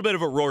 It's a little bit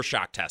of a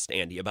Rorschach test,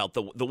 Andy, about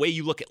the way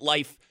you look at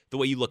life, the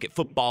way you look at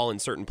football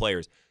and certain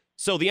players.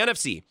 So the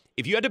NFC,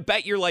 if you had to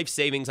bet your life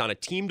savings on a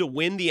team to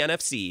win the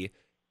NFC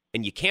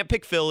and you can't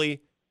pick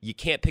Philly, you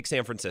can't pick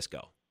San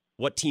Francisco,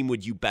 what team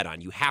would you bet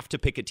on? You have to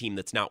pick a team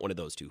that's not one of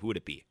those two. Who would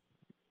it be?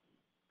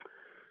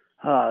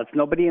 It's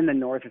nobody in the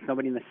North. It's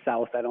nobody in the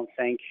South, I don't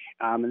think.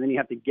 And then you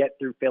have to get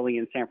through Philly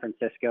and San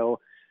Francisco.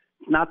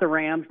 It's not the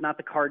Rams, not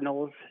the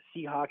Cardinals.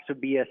 Seahawks would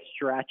be a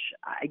stretch,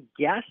 I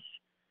guess.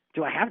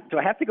 Do I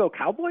have to go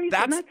Cowboys in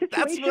that situation?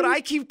 That's what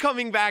I keep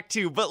coming back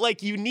to. But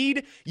like you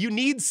need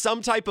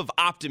some type of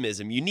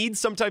optimism. You need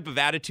some type of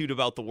attitude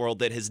about the world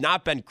that has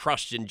not been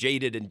crushed and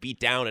jaded and beat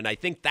down. And I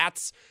think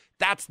that's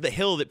the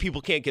hill that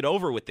people can't get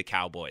over with the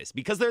Cowboys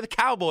because they're the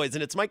Cowboys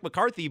and it's Mike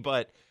McCarthy.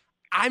 But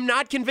I'm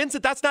not convinced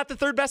that that's not the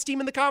third best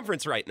team in the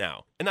conference right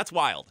now, and that's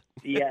wild.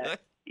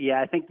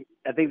 Yeah, I think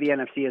the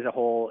NFC as a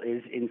whole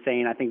is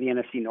insane. I think the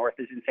NFC North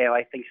is insane.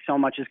 I think so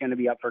much is going to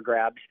be up for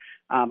grabs.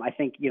 I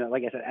think,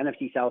 like I said,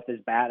 NFC South is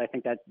bad. I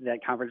think that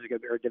conference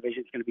or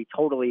division is going to be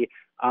totally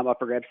up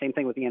for grabs. Same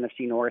thing with the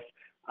NFC North.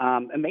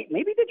 And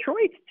maybe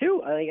Detroit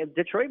too.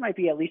 Detroit might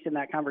be at least in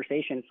that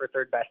conversation for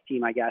third best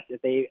team, I guess, if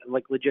they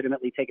like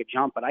legitimately take a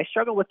jump. But I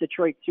struggle with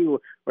Detroit too,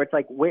 where it's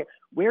like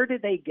where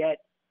did they get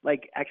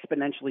like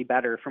exponentially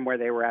better from where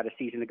they were at a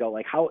season ago?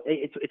 Like how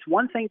it's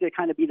one thing to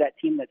kind of be that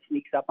team that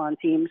sneaks up on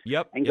teams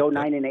and go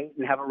 9-8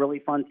 and have a really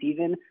fun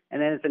season.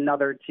 And then it's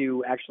another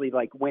to actually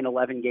like win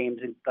 11 games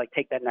and like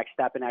take that next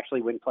step and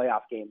actually win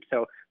playoff games.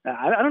 So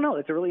I don't know.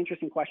 It's a really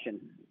interesting question.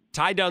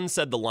 Ty Dunn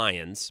said the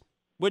Lions,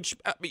 which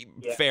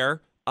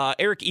fair.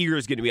 Eric Eager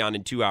is going to be on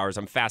in 2 hours.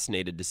 I'm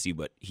fascinated to see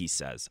what he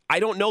says. I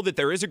don't know that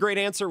there is a great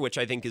answer, which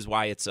I think is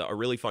why it's a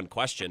really fun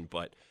question,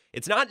 but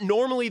it's not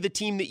normally the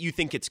team that you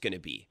think it's going to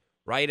be.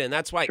 Right, and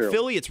that's why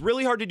Philly, it's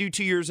really hard to do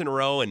 2 years in a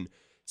row, and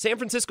San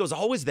Francisco's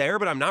always there,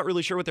 but I'm not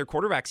really sure what their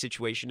quarterback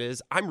situation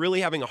is. I'm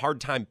really having a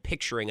hard time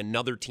picturing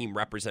another team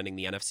representing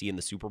the NFC in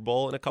the Super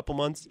Bowl in a couple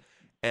months,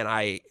 and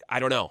I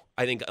don't know.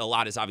 I think a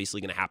lot is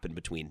obviously going to happen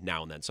between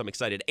now and then, so I'm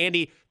excited.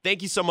 Andy,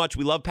 thank you so much.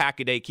 We love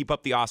Pack-A-Day. Keep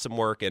up the awesome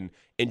work, and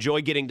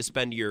enjoy getting to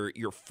spend your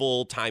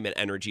full time and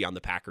energy on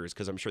the Packers,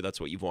 because I'm sure that's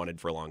what you've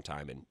wanted for a long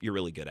time, and you're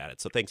really good at it,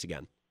 so thanks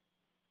again.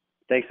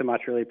 Thanks so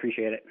much. Really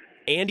appreciate it.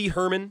 Andy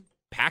Herman,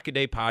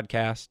 Pack-A-Day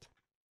podcast.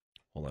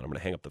 Hold on, I'm going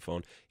to hang up the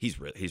phone. He's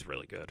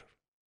really good.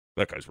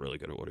 That guy's really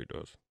good at what he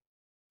does.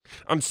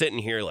 I'm sitting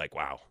here like,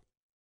 wow.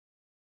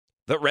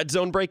 The red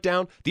zone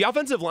breakdown. The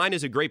offensive line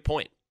is a great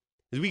point.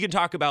 As we can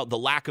talk about the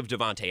lack of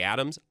Devontae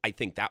Adams, I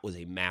think that was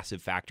a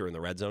massive factor in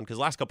the red zone because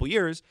the last couple of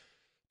years,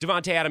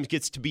 Devontae Adams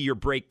gets to be your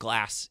break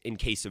glass in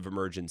case of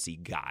emergency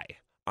guy.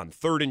 On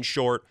 3rd and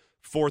short,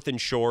 4th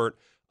and short,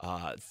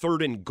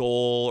 3rd and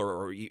goal,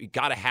 or you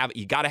got to have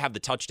the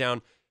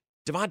touchdown.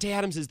 Davante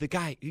Adams is the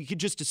guy. You could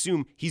just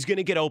assume he's going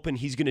to get open.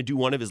 He's going to do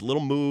one of his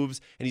little moves,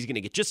 and he's going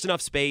to get just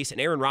enough space,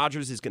 and Aaron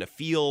Rodgers is going to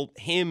feel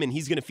him, and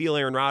he's going to feel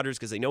Aaron Rodgers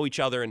because they know each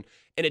other. And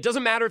it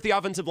doesn't matter if the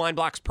offensive line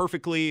blocks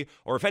perfectly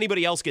or if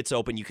anybody else gets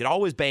open. You could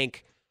always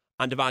bank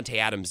on Davante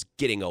Adams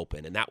getting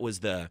open, and that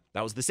was the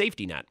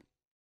safety net.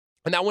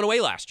 And that went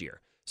away last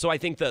year. So I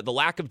think the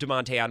lack of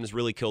Davante Adams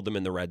really killed them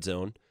in the red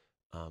zone.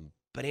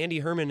 But Andy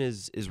Herman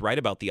is right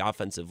about the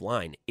offensive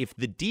line. If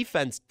the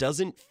defense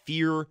doesn't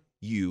fear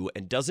you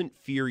and doesn't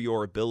fear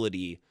your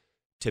ability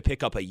to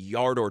pick up a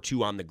yard or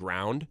two on the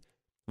ground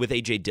with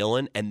A.J.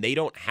 Dillon, and they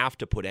don't have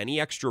to put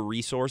any extra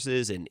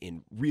resources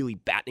in really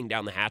battening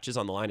down the hatches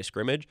on the line of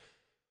scrimmage,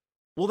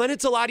 well, then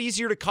it's a lot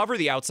easier to cover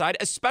the outside,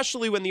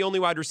 especially when the only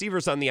wide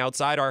receivers on the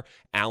outside are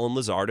Allen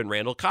Lazard and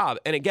Randall Cobb.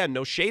 And again,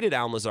 no shade at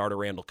Allen Lazard or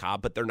Randall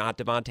Cobb, but they're not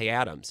Davante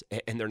Adams,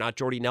 and they're not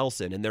Jordy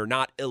Nelson, and they're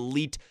not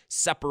elite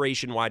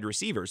separation wide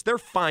receivers. They're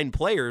fine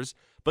players,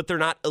 but they're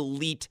not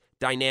elite,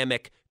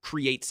 dynamic,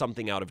 create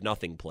something out of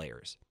nothing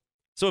players.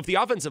 So if the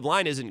offensive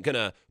line isn't going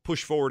to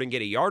push forward and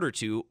get a yard or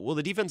two, well,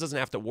 the defense doesn't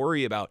have to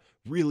worry about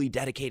really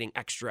dedicating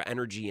extra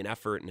energy and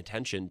effort and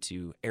attention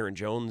to Aaron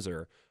Jones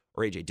or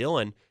A.J.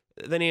 Dillon.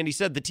 Then Andy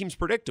said the team's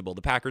predictable.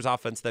 The Packers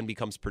offense then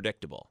becomes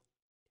predictable.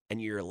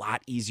 And you're a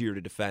lot easier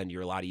to defend.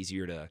 You're a lot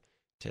easier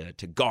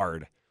to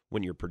guard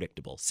when you're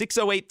predictable.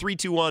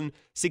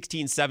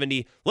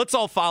 608-321-1670. Let's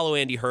all follow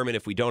Andy Herman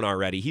if we don't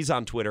already. He's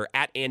on Twitter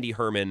at Andy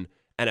Herman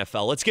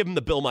NFL. Let's give him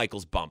the Bill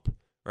Michaels bump.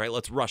 All right,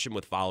 let's rush him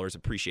with followers.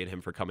 Appreciate him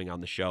for coming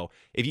on the show.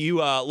 If you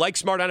like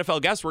smart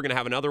NFL guests, we're going to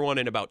have another one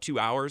in about 2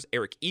 hours.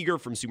 Eric Eager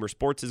from Sumer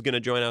Sports is going to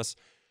join us.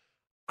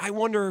 I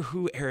wonder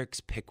who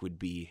Eric's pick would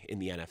be in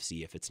the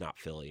NFC if it's not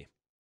Philly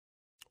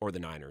or the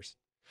Niners.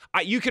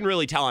 You can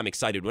really tell I'm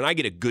excited. When I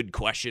get a good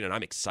question and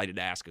I'm excited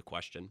to ask a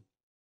question,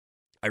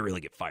 I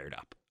really get fired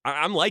up.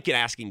 I'm liking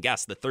asking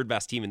guests, the third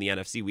best team in the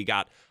NFC. We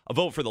got a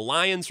vote for the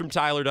Lions from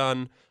Tyler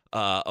Dunn,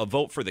 a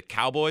vote for the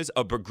Cowboys,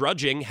 a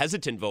begrudging,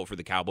 hesitant vote for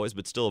the Cowboys,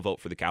 but still a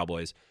vote for the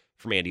Cowboys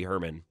from Andy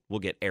Herman. We'll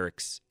get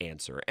Eric's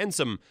answer and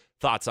some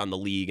thoughts on the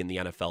league and the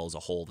NFL as a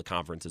whole, the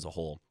conference as a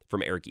whole,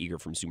 from Eric Eager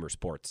from Sumer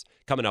Sports,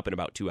 coming up in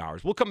about 2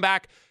 hours. We'll come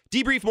back,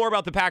 debrief more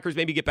about the Packers,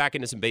 maybe get back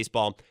into some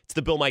baseball. It's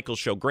the Bill Michaels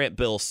Show. Grant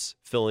Bills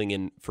filling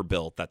in for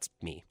Bill. That's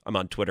me. I'm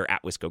on Twitter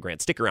at Wisco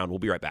Grant. Stick around. We'll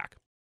be right back.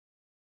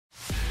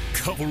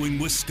 Covering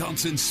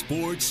Wisconsin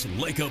sports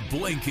like a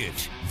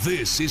blanket.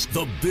 This is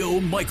the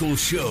Bill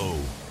Michaels Show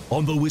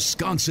on the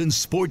Wisconsin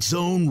Sports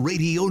Zone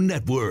Radio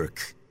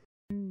Network.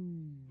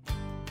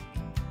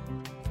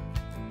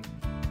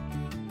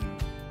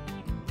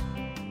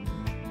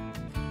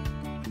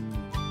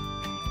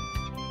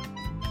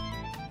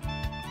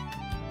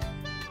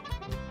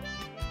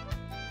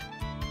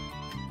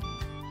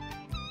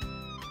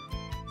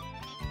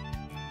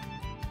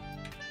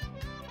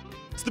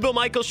 It's the Bill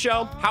Michaels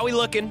Show. How we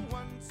looking?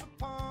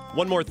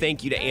 One more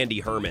thank you to Andy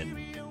Herman.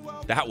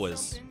 That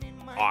was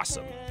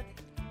awesome.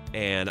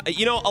 And,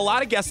 you know, a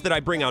lot of guests that I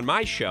bring on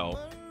my show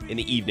in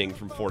the evening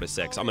from 4 to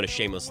 6, I'm going to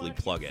shamelessly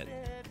plug it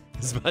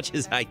as much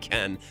as I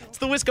can. It's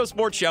the Wisco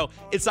Sports Show.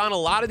 It's on a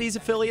lot of these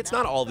affiliates,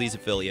 not all of these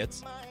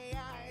affiliates.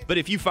 But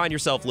if you find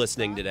yourself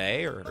listening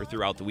today or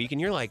throughout the week and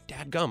you're like,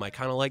 dadgum, I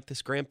kind of like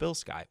this Grant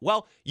Bills guy.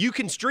 Well, you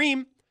can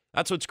stream.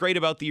 That's what's great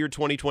about the year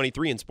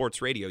 2023 in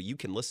sports radio. You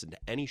can listen to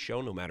any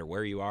show no matter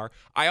where you are.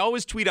 I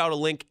always tweet out a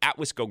link at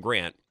Wisco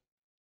Grant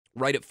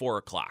right at 4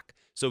 o'clock.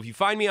 So if you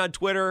find me on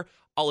Twitter,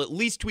 I'll at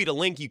least tweet a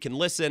link. You can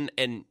listen.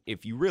 And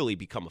if you really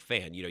become a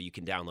fan, you know, you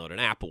can download an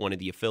app at one of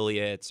the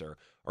affiliates or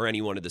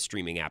any one of the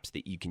streaming apps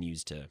that you can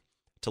use to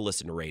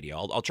listen to radio.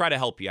 I'll try to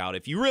help you out.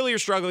 If you really are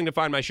struggling to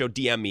find my show,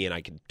 DM me and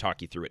I can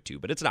talk you through it too.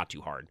 But it's not too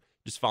hard.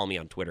 Just follow me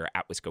on Twitter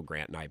at Wisco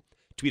Grant and I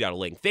tweet out a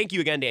link. Thank you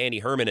again to Andy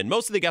Herman. And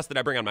most of the guests that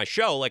I bring on my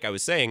show, like I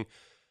was saying,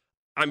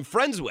 I'm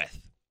friends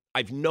with.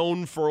 I've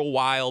known for a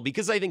while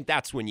because I think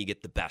that's when you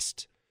get the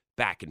best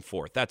back and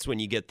forth. That's when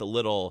you get the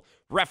little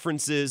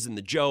references and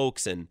the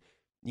jokes. And,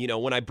 you know,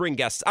 when I bring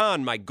guests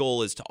on, my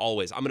goal is to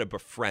always, I'm going to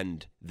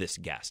befriend this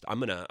guest. I'm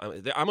going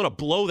to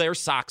blow their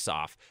socks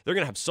off. They're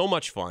going to have so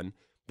much fun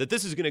that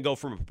this is going to go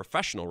from a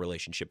professional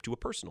relationship to a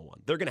personal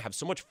one. They're going to have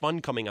so much fun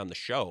coming on the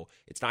show.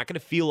 It's not going to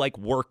feel like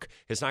work.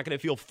 It's not going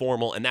to feel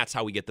formal, and that's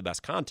how we get the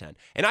best content.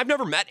 And I've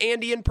never met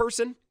Andy in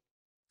person.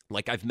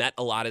 Like, I've met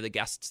a lot of the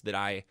guests that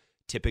I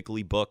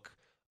typically book.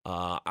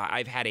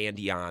 I've had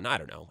Andy on, I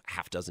don't know,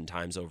 half dozen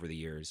times over the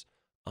years.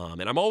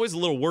 And I'm always a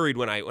little worried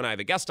when I have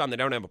a guest on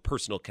that I don't have a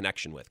personal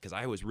connection with, because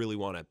I always really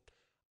want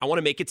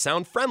to make it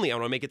sound friendly. I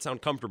want to make it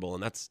sound comfortable,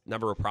 and that's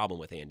never a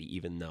problem with Andy,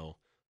 even though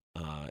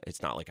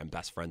it's not like I'm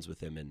best friends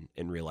with him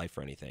in real life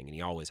or anything. And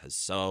he always has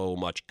so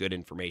much good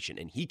information,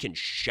 and he can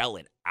shell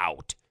it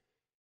out.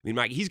 I mean,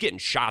 Mike, he's getting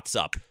shots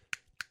up.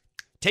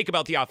 Take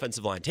about the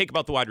offensive line. Take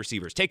about the wide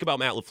receivers. Take about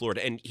Matt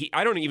LaFleur. And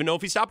I don't even know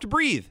if he stopped to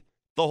breathe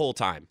the whole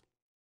time.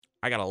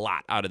 I got a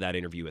lot out of that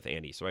interview with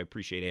Andy, so I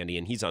appreciate Andy.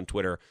 And he's on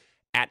Twitter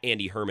at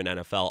Andy Herman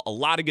NFL. A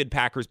lot of good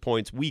Packers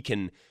points. We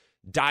can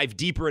dive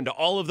deeper into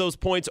all of those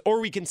points, or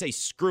we can say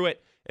screw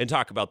it and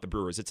talk about the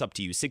Brewers. It's up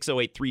to you.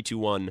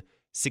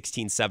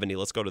 608-321-1670.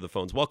 Let's go to the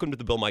phones. Welcome to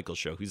the Bill Michaels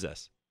Show. Who's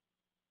this?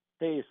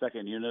 Hey,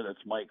 second unit. It's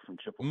Mike from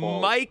Chippewa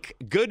Falls. Mike,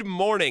 good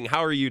morning.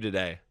 How are you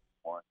today?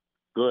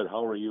 Good.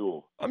 How are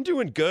you? I'm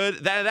doing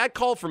good. That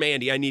call from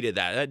Andy, I needed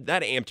that.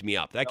 That amped me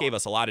up. That gave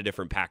us a lot of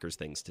different Packers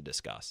things to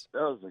discuss.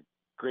 That was a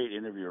great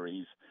interviewer.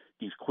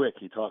 He's quick.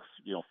 He talks,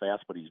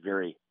 fast, but he's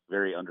very,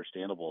 very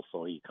understandable.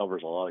 So he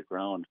covers a lot of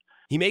ground.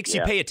 He makes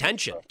you pay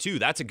attention, too.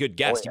 That's a good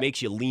guest. Oh, yeah. He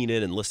makes you lean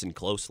in and listen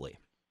closely.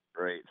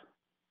 Right.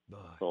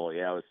 So,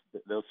 yeah,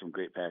 there was some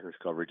great Packers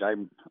coverage.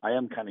 I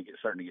am kind of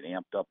starting to get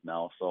amped up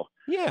now. So,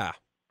 yeah.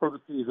 For the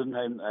season,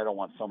 I don't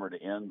want summer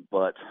to end,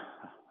 but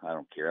I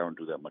don't care. I don't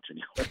do that much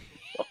anyway.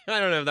 I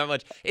don't have that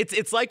much.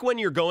 It's like when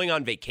you're going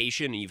on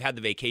vacation and you've had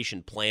the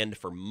vacation planned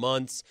for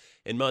months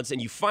and months,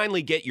 and you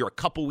finally you're a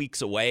couple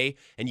weeks away,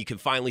 and you can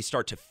finally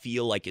start to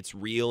feel like it's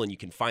real, and you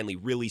can finally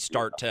really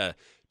start to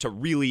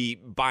really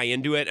buy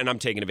into it. And I'm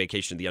taking a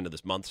vacation at the end of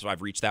this month, so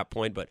I've reached that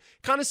point. But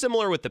kind of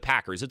similar with the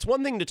Packers. It's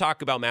one thing to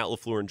talk about Matt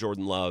LaFleur and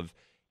Jordan Love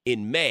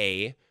in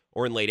May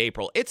or in late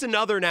April. It's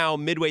another now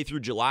midway through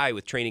July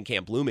with training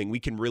camp looming. We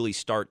can really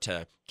start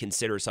to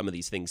consider some of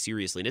these things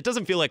seriously. And it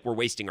doesn't feel like we're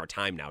wasting our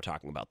time now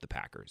talking about the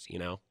Packers,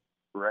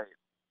 Right.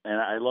 And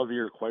I love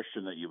your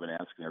question that you've been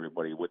asking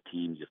everybody, what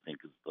team you think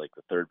is like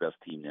the third best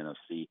team in the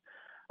NFC.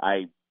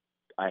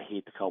 I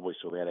hate the Cowboys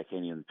so bad I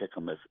can't even pick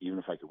them even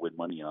if I could win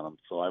money on them.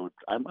 So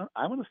I'm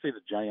going to say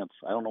the Giants.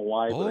 I don't know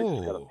why, but I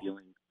just got a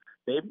feeling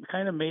they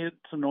kind of made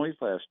some noise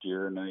last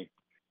year, and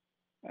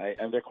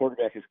and their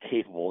quarterback is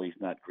capable. He's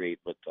not great,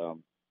 but the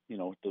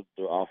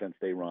offense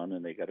they run,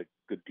 and they got a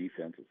good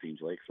defense. It seems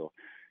like so.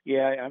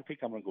 Yeah, I think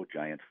I'm going to go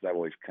Giants because I've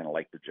always kind of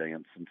liked the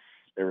Giants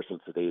ever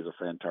since the days of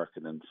Fran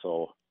Tarkenton.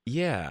 So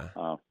yeah,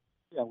 I'm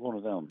going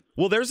with them.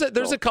 Well, there's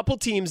a couple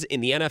teams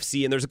in the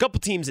NFC, and there's a couple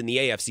teams in the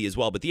AFC as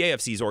well, but the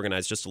AFC is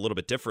organized just a little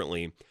bit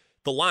differently.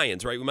 The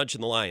Lions, right? We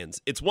mentioned the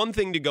Lions. It's one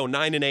thing to go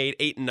 9-8,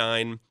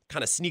 8-9,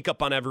 kind of sneak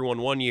up on everyone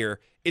one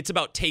year. It's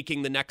about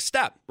taking the next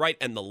step, right?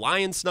 And the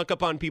Lions snuck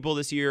up on people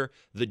this year.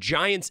 The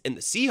Giants and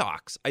the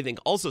Seahawks, I think,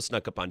 also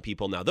snuck up on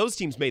people. Now, those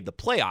teams made the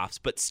playoffs,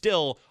 but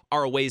still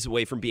are a ways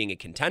away from being a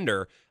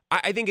contender.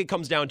 I think it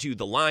comes down to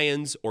the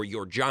Lions or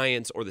your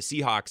Giants or the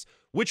Seahawks.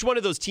 Which one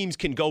of those teams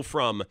can go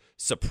from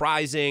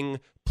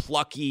surprising,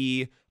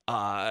 plucky,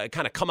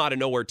 kind of come out of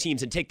nowhere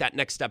teams and take that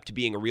next step to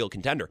being a real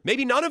contender?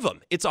 Maybe none of them.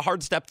 It's a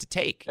hard step to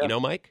take,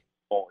 Mike?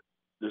 Oh,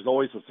 there's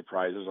always a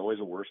surprise. There's always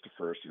a worst to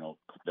first,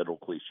 that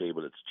old cliche,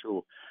 but it's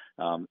true.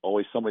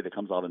 Always somebody that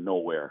comes out of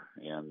nowhere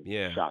and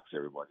shocks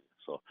everybody.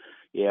 So,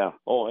 yeah.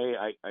 Oh, hey,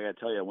 I got to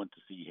tell you, I went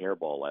to see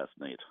Hairball last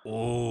night.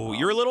 Oh,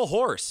 you're a little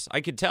hoarse. I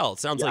could tell. It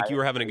sounds like you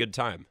were having a good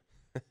time.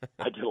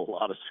 I did a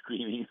lot of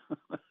screaming.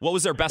 What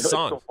was their best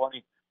song? So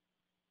funny.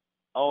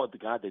 Oh,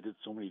 God, they did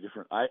so many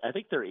different. I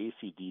think their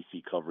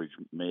AC/DC coverage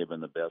may have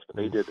been the best, but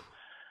they did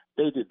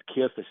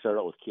Kiss. They started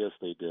out with Kiss.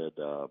 They did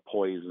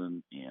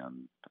Poison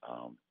and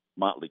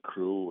Motley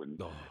Crue and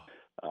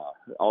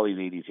all these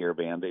 80s hair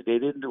band. They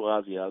didn't do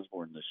Ozzy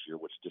Osbourne this year,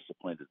 which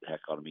disappointed the heck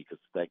out of me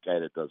because that guy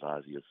that does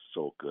Ozzy is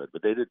so good.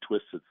 But they did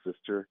Twisted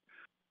Sister.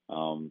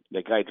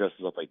 That guy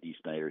dresses up like Dee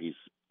Snider. He's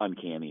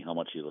uncanny how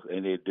much he looks.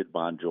 And they did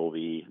Bon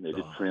Jovi. They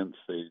did Prince.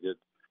 They did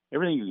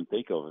everything you can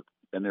think of.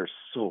 And they're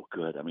so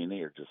good. I mean,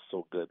 they are just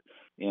so good.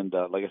 And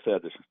like I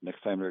said,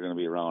 next time they're going to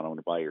be around, I'm going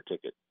to buy your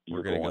ticket.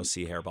 We're going to go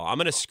see Hairball. I'm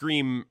going to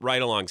scream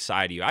right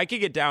alongside you. I could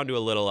get down to a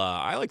little,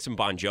 I like some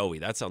Bon Jovi.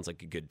 That sounds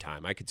like a good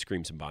time. I could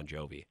scream some Bon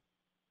Jovi.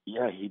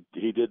 Yeah, he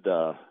did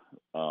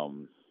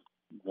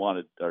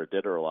Wanted or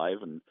Dead or Alive,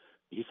 and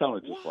he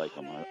sounded just like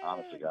him,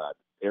 honest to God.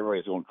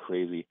 Everybody's going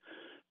crazy.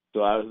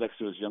 So I was next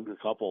to this younger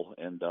couple,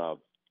 and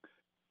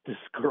this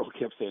girl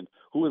kept saying,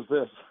 "Who is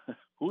this?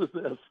 Who is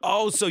this?"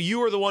 Oh, so you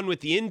were the one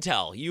with the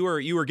intel. You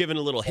were given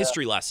a little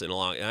history lesson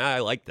along. I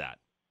like that.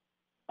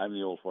 I'm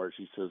the old fart.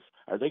 She says,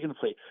 "Are they going to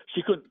play?"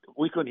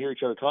 We couldn't hear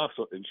each other talk.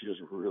 So, and she's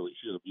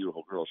a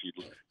beautiful girl. She'd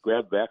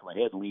grab the back of my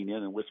head and lean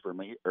in and whisper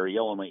or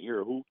yell in my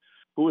ear, "Who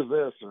is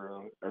this?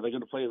 Or are they going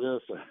to play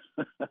this?"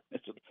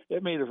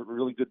 It made a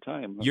really good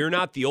time. You're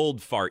not the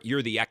old fart.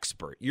 You're the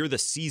expert. You're the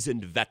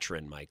seasoned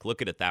veteran, Mike.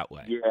 Look at it that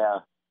way. Yeah.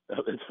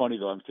 It's funny,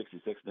 though. I'm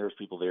 66, and there's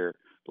people there,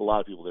 a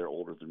lot of people there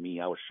older than me.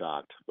 I was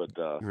shocked. But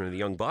you're the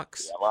young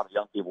bucks. Yeah, a lot of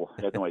young people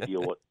had no idea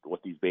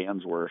what these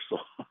bands were. So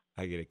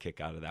I get a kick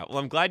out of that. Well,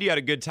 I'm glad you had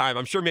a good time.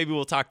 I'm sure maybe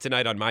we'll talk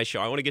tonight on my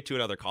show. I want to get to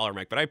another caller,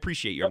 Mike, but I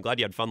appreciate you. I'm glad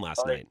you had fun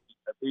last night.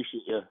 I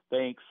appreciate you.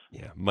 Thanks.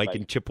 Yeah, Mike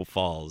in Chippewa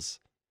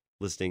Falls,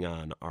 listening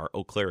on our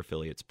Eau Claire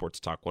affiliate,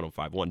 Sports Talk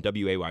 105.1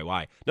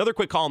 WAYY. Another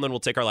quick call, and then we'll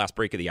take our last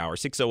break of the hour.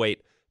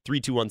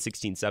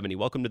 608-321-1670.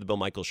 Welcome to the Bill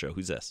Michaels Show.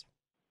 Who's this?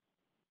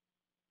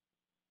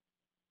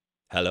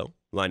 Hello,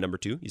 line number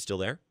 2. You still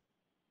there?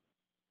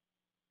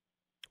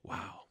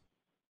 Wow.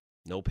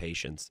 No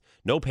patience.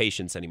 No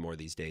patience anymore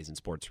these days in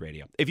sports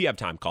radio. If you have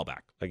time, call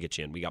back. I'll get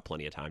you in. We got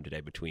plenty of time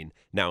today between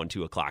now and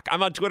 2 o'clock.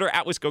 I'm on Twitter,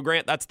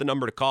 @WiscoGrant. That's the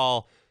number to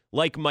call.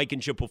 Like Mike in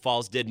Chippewa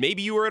Falls did.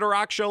 Maybe you were at a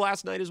rock show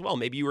last night as well.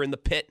 Maybe you were in the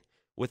pit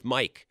with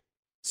Mike,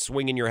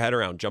 swinging your head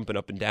around, jumping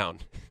up and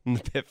down in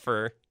the pit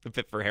for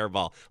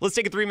Hairball. Let's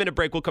take a 3-minute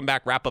break. We'll come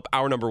back, wrap up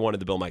hour number 1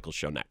 of the Bill Michaels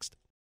Show next.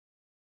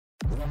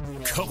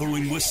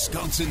 Covering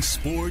Wisconsin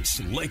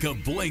sports like a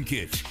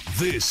blanket.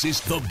 This is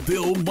the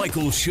Bill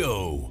Michaels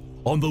Show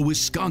on the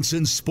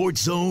Wisconsin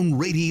Sports Zone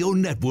Radio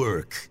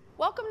Network.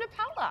 Welcome to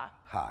Pella.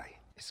 Hi,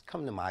 it's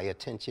come to my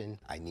attention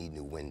I need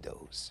new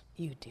windows.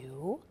 You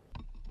do?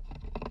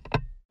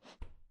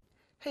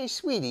 Hey,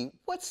 sweetie,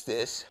 what's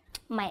this?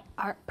 My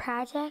art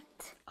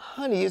project?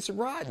 Honey, it's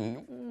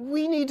rotten.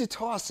 We need to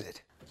toss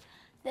it.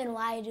 Then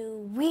why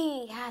do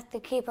we have to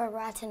keep our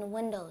rotten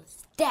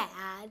windows,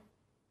 Dad?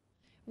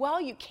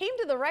 Well, you came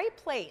to the right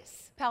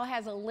place. Pella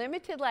has a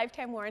limited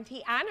lifetime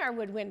warranty on our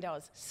wood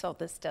windows, so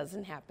this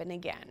doesn't happen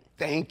again.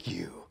 Thank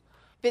you.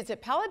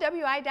 Visit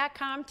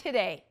PellaWI.com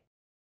today.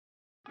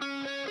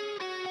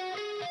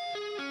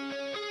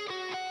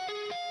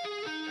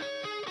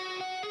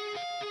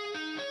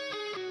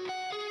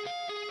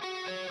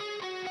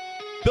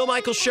 Bill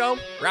Michaels Show,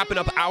 wrapping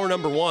up hour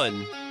number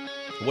 1.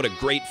 What a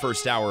great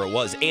first hour it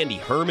was. Andy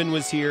Herman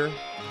was here.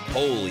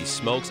 Holy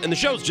smokes. And the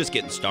show's just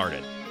getting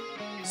started.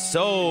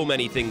 So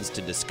many things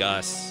to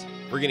discuss.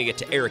 We're going to get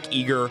to Eric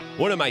Eager,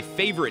 one of my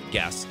favorite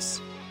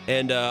guests,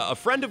 and a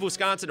friend of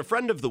Wisconsin, a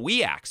friend of the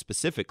WEAC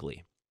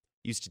specifically.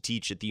 Used to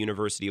teach at the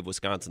University of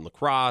Wisconsin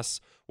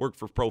lacrosse, worked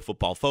for Pro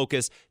Football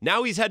Focus.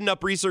 Now he's heading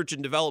up research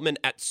and development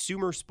at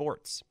Sumer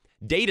Sports,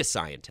 data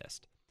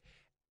scientist.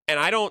 And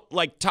I don't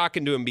like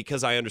talking to him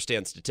because I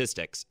understand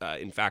statistics.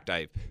 In fact,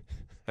 I've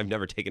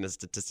never taken a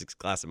statistics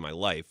class in my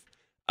life.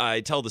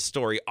 I tell the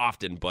story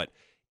often, but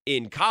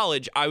in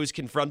college, I was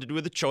confronted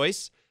with a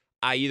choice.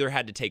 I either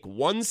had to take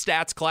one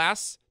stats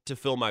class to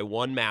fill my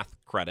one math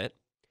credit,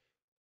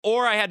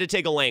 or I had to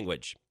take a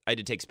language. I had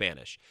to take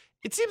Spanish.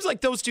 It seems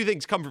like those two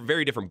things come from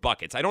very different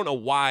buckets. I don't know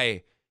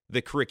why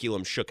the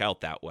curriculum shook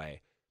out that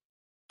way.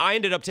 I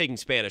ended up taking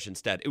Spanish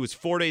instead. It was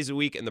 4 days a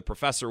week, and the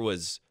professor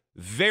was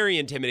very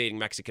intimidating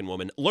Mexican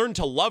woman. Learned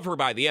to love her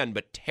by the end,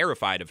 but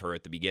terrified of her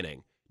at the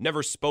beginning.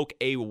 Never spoke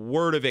a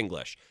word of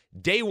English.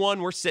 Day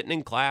one, we're sitting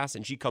in class,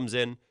 and she comes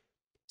in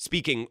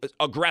speaking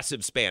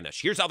aggressive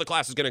Spanish. Here's how the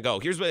class is going to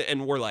go.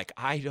 And we're like,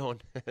 I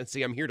don't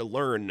see. I'm here to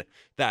learn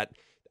that.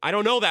 I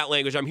don't know that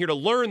language. I'm here to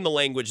learn the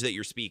language that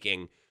you're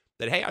speaking.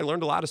 That, hey, I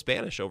learned a lot of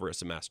Spanish over a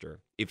semester.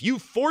 If you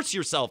force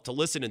yourself to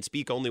listen and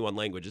speak only one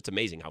language, it's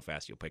amazing how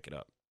fast you'll pick it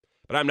up.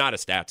 But I'm not a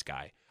stats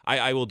guy.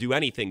 I will do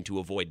anything to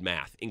avoid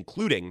math,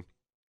 including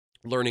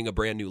learning a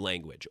brand new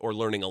language or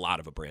learning a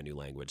lot of a brand new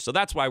language. So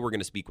that's why we're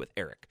going to speak with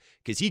Eric,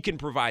 because he can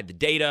provide the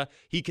data,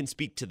 he can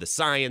speak to the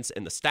science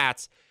and the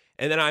stats,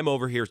 and then I'm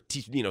over here,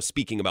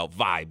 speaking about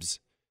vibes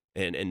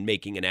and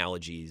making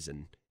analogies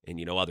and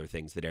other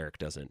things that Eric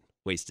doesn't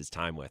waste his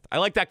time with. I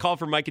like that call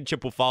from Mike in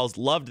Chippewa Falls.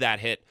 Loved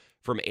that hit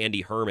from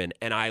Andy Herman,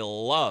 and I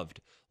loved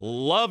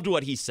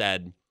what he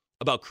said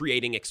about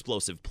creating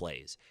explosive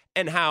plays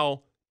and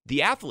how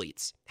the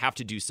athletes have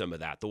to do some of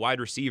that. The wide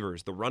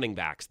receivers, the running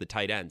backs, the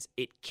tight ends.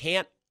 It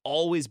can't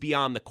always be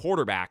on the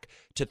quarterback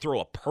to throw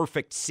a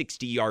perfect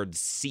 60-yard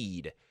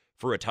seed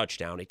for a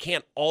touchdown. It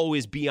can't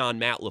always be on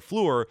Matt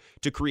LaFleur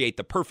to create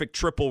the perfect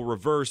triple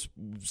reverse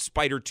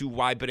spider 2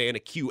 wide banana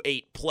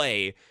Q8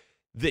 play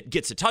that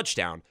gets a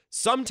touchdown.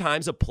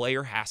 Sometimes a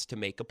player has to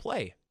make a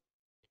play,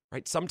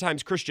 right?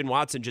 Sometimes Christian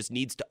Watson just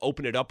needs to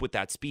open it up with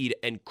that speed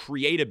and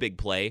create a big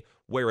play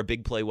where a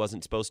big play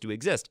wasn't supposed to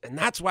exist. And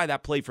that's why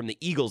that play from the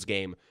Eagles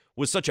game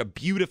was such a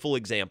beautiful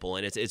example.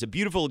 And it's a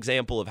beautiful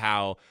example of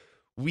how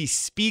we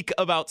speak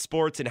about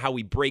sports and how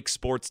we break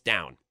sports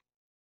down.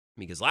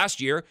 Because last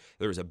year,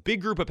 there was a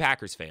big group of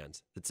Packers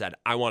fans that said,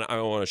 I want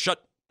to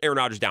shut Aaron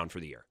Rodgers down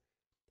for the year.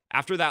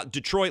 After that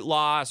Detroit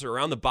loss or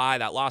around the bye,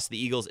 that loss to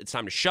the Eagles, it's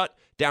time to shut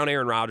down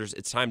Aaron Rodgers.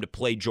 It's time to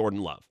play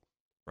Jordan Love.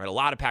 Right? A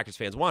lot of Packers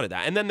fans wanted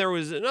that. And then there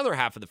was another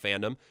half of the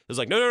fandom that was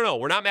like, no,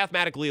 we're not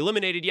mathematically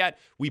eliminated yet.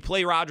 We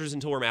play Rodgers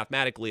until we're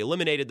mathematically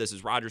eliminated. This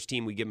is Rodgers'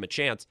 team. We give him a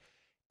chance.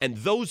 And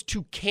those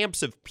two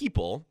camps of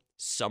people,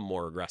 some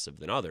more aggressive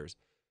than others,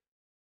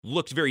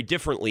 looked very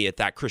differently at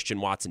that Christian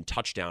Watson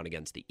touchdown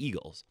against the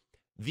Eagles.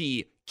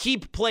 The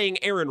keep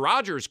playing Aaron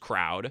Rodgers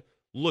crowd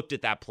looked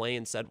at that play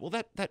and said, well,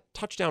 that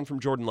touchdown from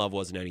Jordan Love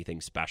wasn't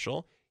anything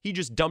special. He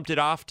just dumped it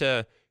off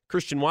to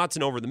Christian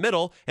Watson over the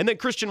middle, and then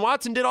Christian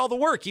Watson did all the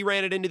work. He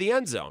ran it into the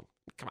end zone.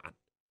 Come on.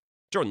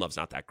 Jordan Love's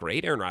not that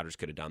great. Aaron Rodgers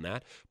could have done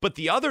that. But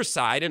the other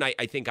side, and I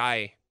think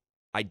I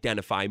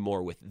identify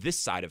more with this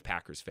side of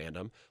Packers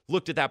fandom,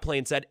 looked at that play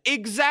and said,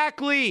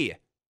 exactly.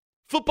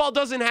 Football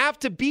doesn't have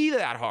to be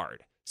that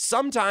hard.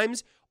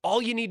 Sometimes all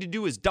you need to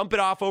do is dump it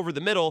off over the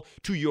middle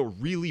to your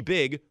really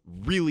big,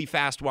 really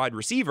fast wide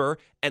receiver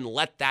and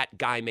let that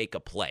guy make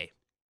a play.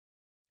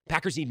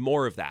 Packers need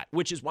more of that,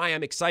 which is why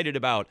I'm excited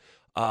about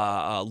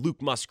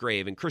Luke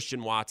Musgrave and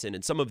Christian Watson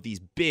and some of these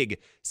big,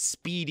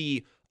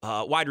 speedy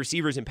wide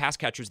receivers and pass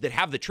catchers that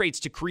have the traits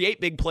to create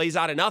big plays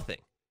out of nothing.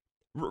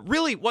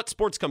 Really, what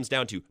sports comes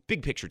down to,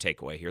 big picture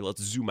takeaway here,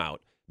 let's zoom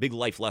out, big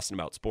life lesson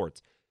about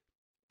sports.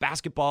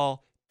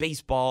 Basketball,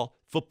 baseball,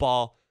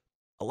 football,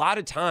 a lot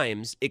of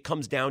times it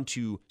comes down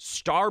to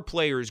star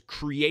players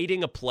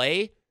creating a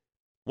play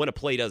when a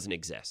play doesn't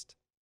exist.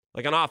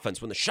 Like on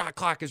offense, when the shot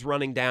clock is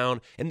running down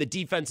and the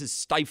defense is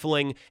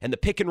stifling and the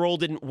pick and roll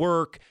didn't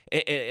work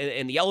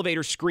and the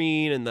elevator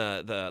screen and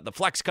the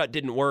flex cut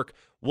didn't work.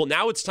 Well,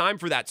 now it's time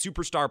for that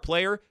superstar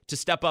player to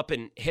step up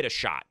and hit a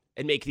shot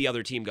and make the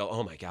other team go,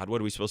 oh my God, what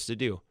are we supposed to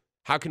do?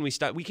 How can we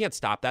stop? We can't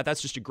stop that.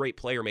 That's just a great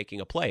player making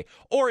a play.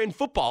 Or in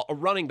football, a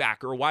running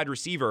back or a wide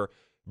receiver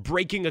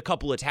breaking a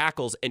couple of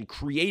tackles and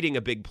creating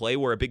a big play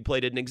where a big play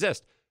didn't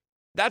exist.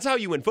 That's how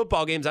you win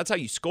football games. That's how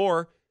you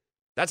score.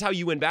 That's how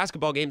you win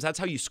basketball games. That's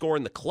how you score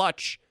in the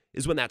clutch,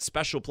 is when that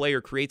special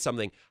player creates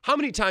something. How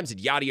many times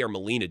did Yadier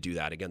Molina do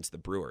that against the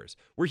Brewers,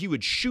 where he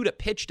would shoot a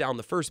pitch down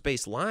the first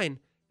base line,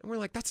 and we're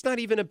like, that's not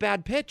even a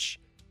bad pitch.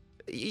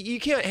 You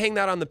can't hang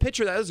that on the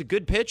pitcher. That was a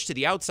good pitch to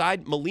the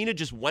outside. Molina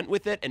just went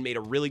with it and made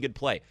a really good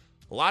play.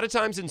 A lot of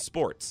times in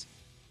sports,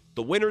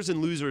 the winners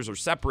and losers are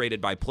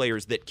separated by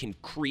players that can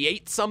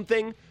create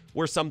something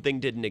where something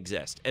didn't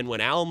exist. And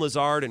when Alan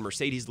Lazard and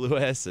Mercedes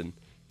Lewis and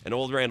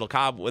old Randall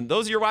Cobb, when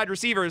those are your wide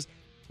receivers,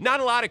 not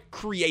a lot of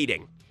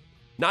creating.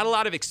 Not a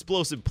lot of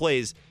explosive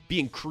plays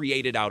being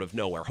created out of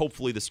nowhere.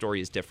 Hopefully the story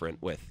is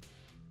different with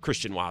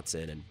Christian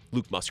Watson and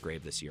Luke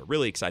Musgrave this year.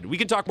 Really excited. We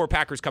can talk more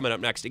Packers coming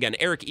up next. Again,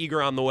 Eric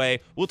Eager on the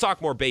way. We'll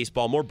talk more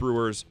baseball, more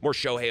Brewers, more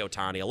Shohei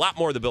Ohtani, a lot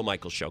more of the Bill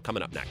Michaels Show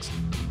coming up next.